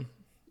to the mound.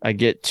 I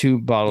get two You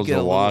bottles get a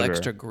of little water.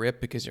 extra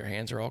grip because your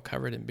hands are all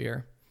covered in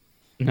beer.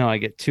 No, I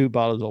get two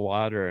bottles of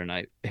water and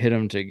I hit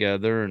them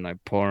together and I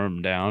pour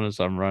them down as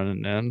I'm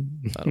running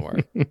That'll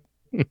work.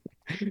 in.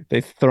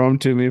 They throw them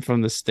to me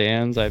from the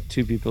stands. I have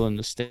two people in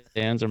the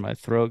stands, are my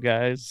throw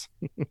guys,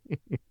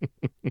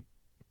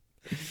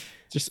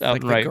 just out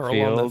Like in the right girl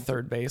on the field.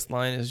 third base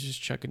line is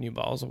just chucking you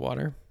balls of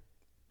water.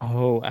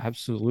 Oh,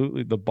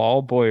 absolutely. The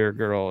ball boy or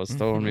girl is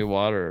throwing Mm-hmm. me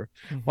water.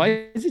 Why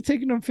Mm-hmm. is it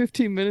taking them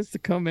 15 minutes to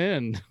come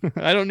in?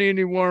 I don't need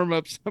any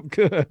warm-ups. I'm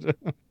good.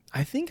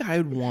 I think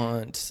I'd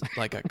want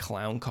like a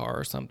clown car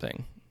or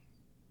something.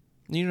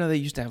 You know, they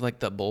used to have like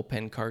the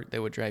bullpen cart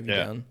that would drive you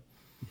Yeah. down.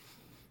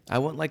 I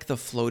want like the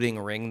floating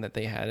ring that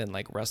they had in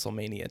like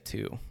WrestleMania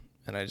 2.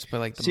 And I just play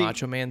like the See,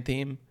 Macho Man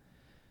theme.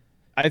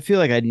 I feel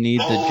like I need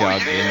to Oh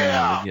jog in there to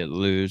yeah. get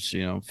loose,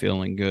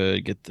 feeling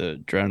good, get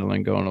the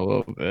adrenaline going a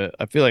little bit.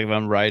 I feel like if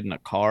I'm riding a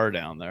car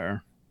down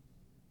there,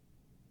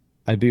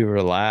 I'd be I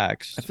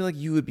relaxed. feel like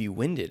you would be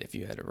winded if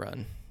you had to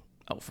run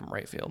out from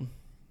right field.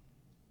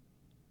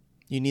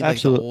 You need like the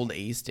Absolutely. old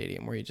A's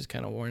stadium where you just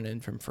kind of worn in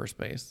from first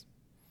base.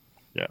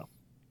 Yeah.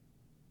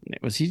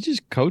 Was he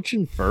just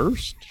coaching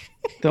first?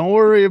 Don't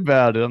worry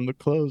about it. I'm the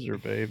closer,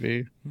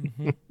 baby.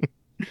 Mm-hmm.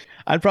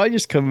 I'd probably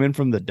just come in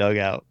from the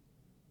dugout.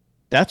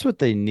 That's what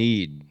they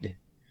need.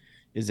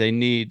 Is they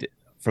need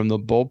from the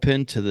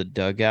bullpen to the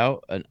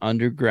dugout an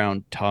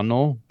underground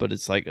tunnel, but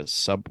it's like a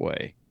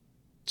subway.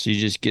 So you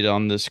just get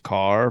on this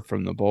car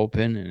from the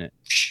bullpen and it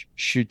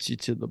shoots you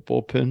to the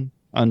bullpen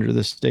under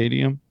the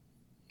stadium.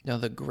 Now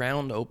the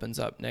ground opens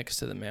up next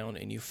to the mound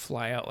and you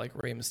fly out like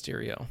Rey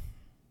Mysterio.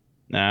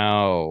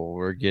 Now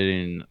we're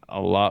getting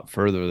a lot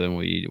further than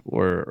we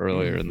were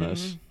earlier in Mm-hmm.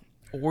 this.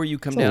 Or you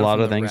It's come a down lot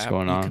from of the things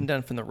going you come on.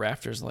 down from the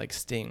rafters like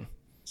Sting,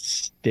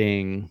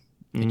 Sting.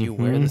 and you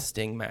wear the Hmm.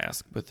 Sting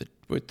mask with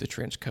the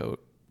trench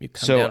coat. You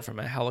come So down from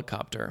a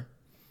helicopter.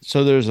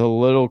 so there's a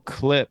little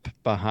clip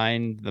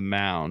behind the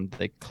mound.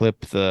 They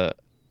clip the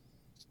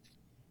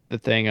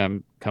thing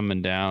I'm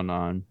coming down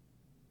on,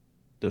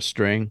 the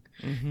string,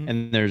 Mm-hmm.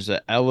 and there's an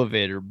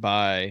elevator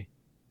by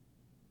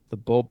the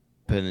bullpen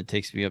that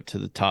takes me up to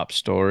the top And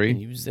story,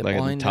 you zip like at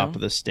the line top down.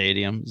 of the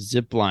stadium,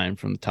 zip line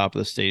from the top of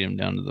the stadium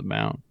down to the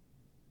mound.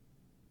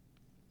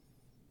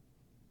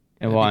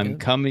 And That'd while be I'm good.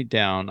 coming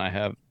down, I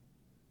have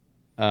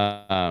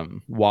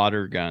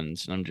water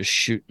guns, and I'm just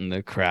shooting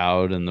the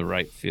crowd and the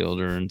right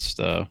fielder and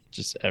stuff,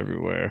 just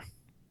everywhere.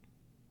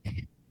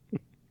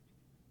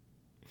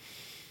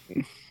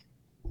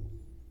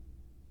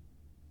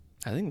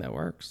 I think that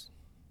works.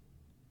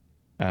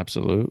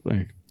 Absolutely.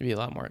 It'd be a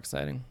lot more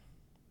exciting.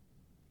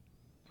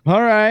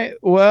 All right.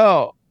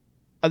 Well,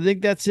 I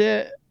think that's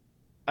it.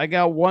 I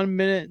got 1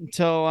 minute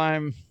until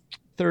I'm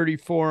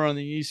 34 on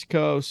the East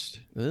Coast.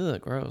 Ugh,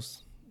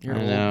 gross. You're I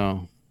old.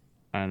 know.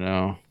 I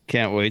know.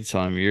 Can't wait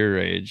till I'm your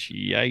age.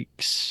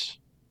 Yikes.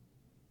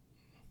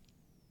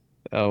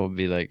 That will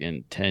be like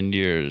in 10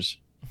 years.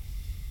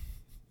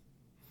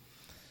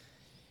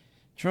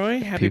 Troy,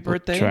 happy People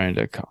birthday. trying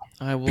to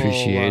I will.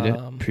 appreciate it.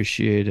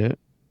 Appreciate it.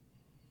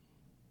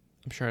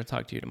 I'm sure I'll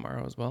talk to you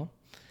tomorrow as well.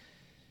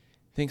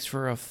 Thanks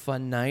for a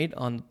fun night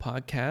on the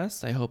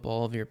podcast. I hope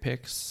all of your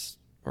picks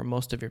or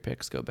most of your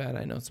picks go bad.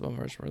 I know some of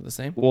ours were the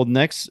same. Well,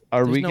 next,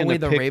 are There's we no going way to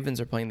the pick?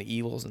 Ravens are playing the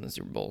Eagles in the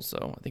Super Bowl,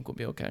 so I think we'll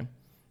be okay.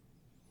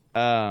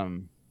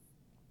 Um,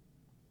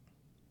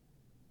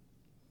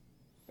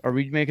 are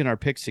we making our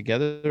picks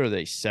together or are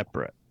they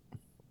separate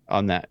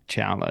on that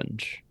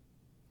challenge?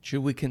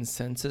 Should we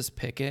consensus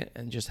pick it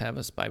and just have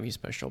a Spivey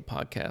special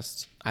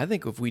podcast? I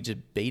think if we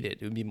debate it,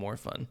 it would be more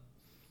fun.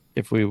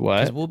 If we Because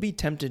what? we'll be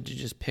tempted to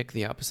just pick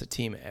the opposite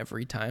team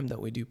every time that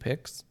we do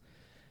picks.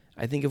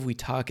 I think if we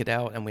talk it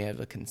out and we have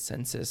a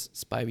consensus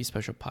Spivey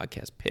special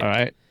podcast pick. All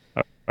right.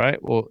 All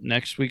right. Well,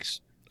 next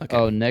week's. Okay.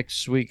 Oh,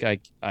 next week I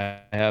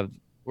have.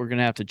 We're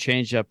gonna have to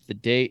change up the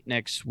date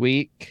next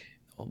week.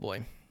 Oh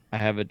boy. I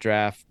have a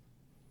draft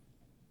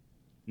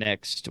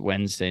next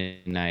Wednesday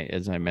night,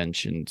 as I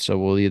mentioned. So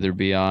we'll either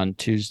be on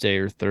Tuesday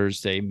or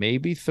Thursday,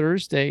 maybe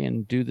Thursday,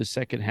 and do the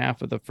second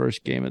half of the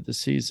first game of the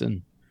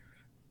season.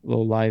 A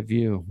little live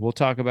view. We'll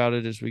talk about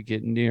it as we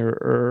get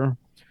nearer.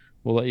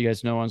 We'll let you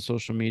guys know on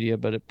social media,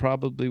 but it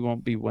probably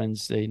won't be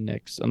Wednesday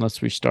next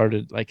unless we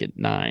started like at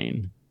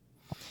 9.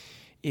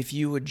 If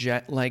you would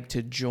like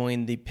to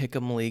join the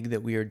Pick'em League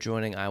that we are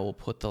joining, I will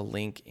put the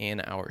link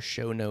in our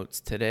show notes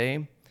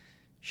today.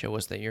 Show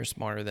us that you're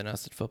smarter than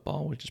us at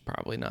football, which is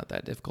probably not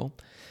that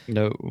difficult.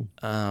 No.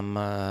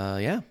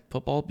 Yeah,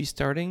 football will be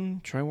starting.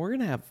 Troy, we're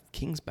gonna have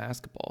Kings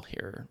basketball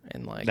here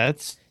in like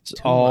That's 2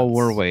 all months.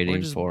 we're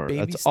waiting just for. baby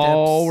That's steps,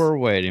 all we're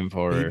waiting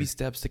for. baby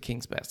steps to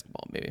Kings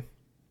basketball, baby.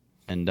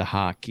 And the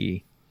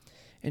hockey.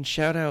 And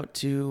shout out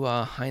to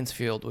Heinz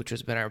Field, which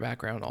has been our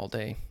background all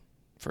day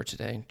for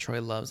today.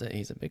 Troy loves it.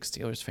 He's a big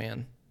Steelers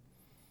fan.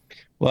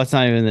 Well, that's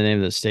not even the name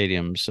of the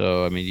stadium.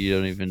 So, I mean, you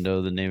don't even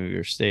know the name of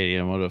your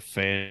stadium. What a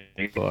fan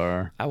you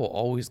are. I will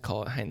always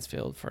call it Heinz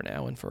Field for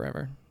now and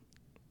forever.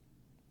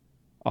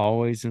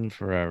 Always and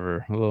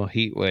forever. A little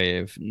heat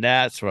wave.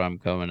 That's what I'm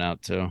coming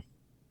out to.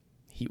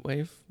 Heat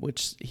Wave?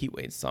 Which Heat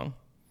Wave song?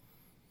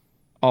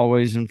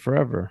 Always and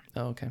forever.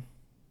 Oh, okay.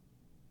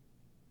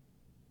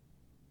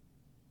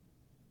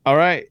 All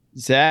right,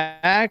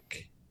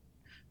 Zach,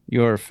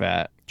 you're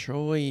fat.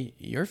 Troy,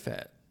 you're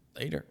fat.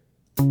 Later.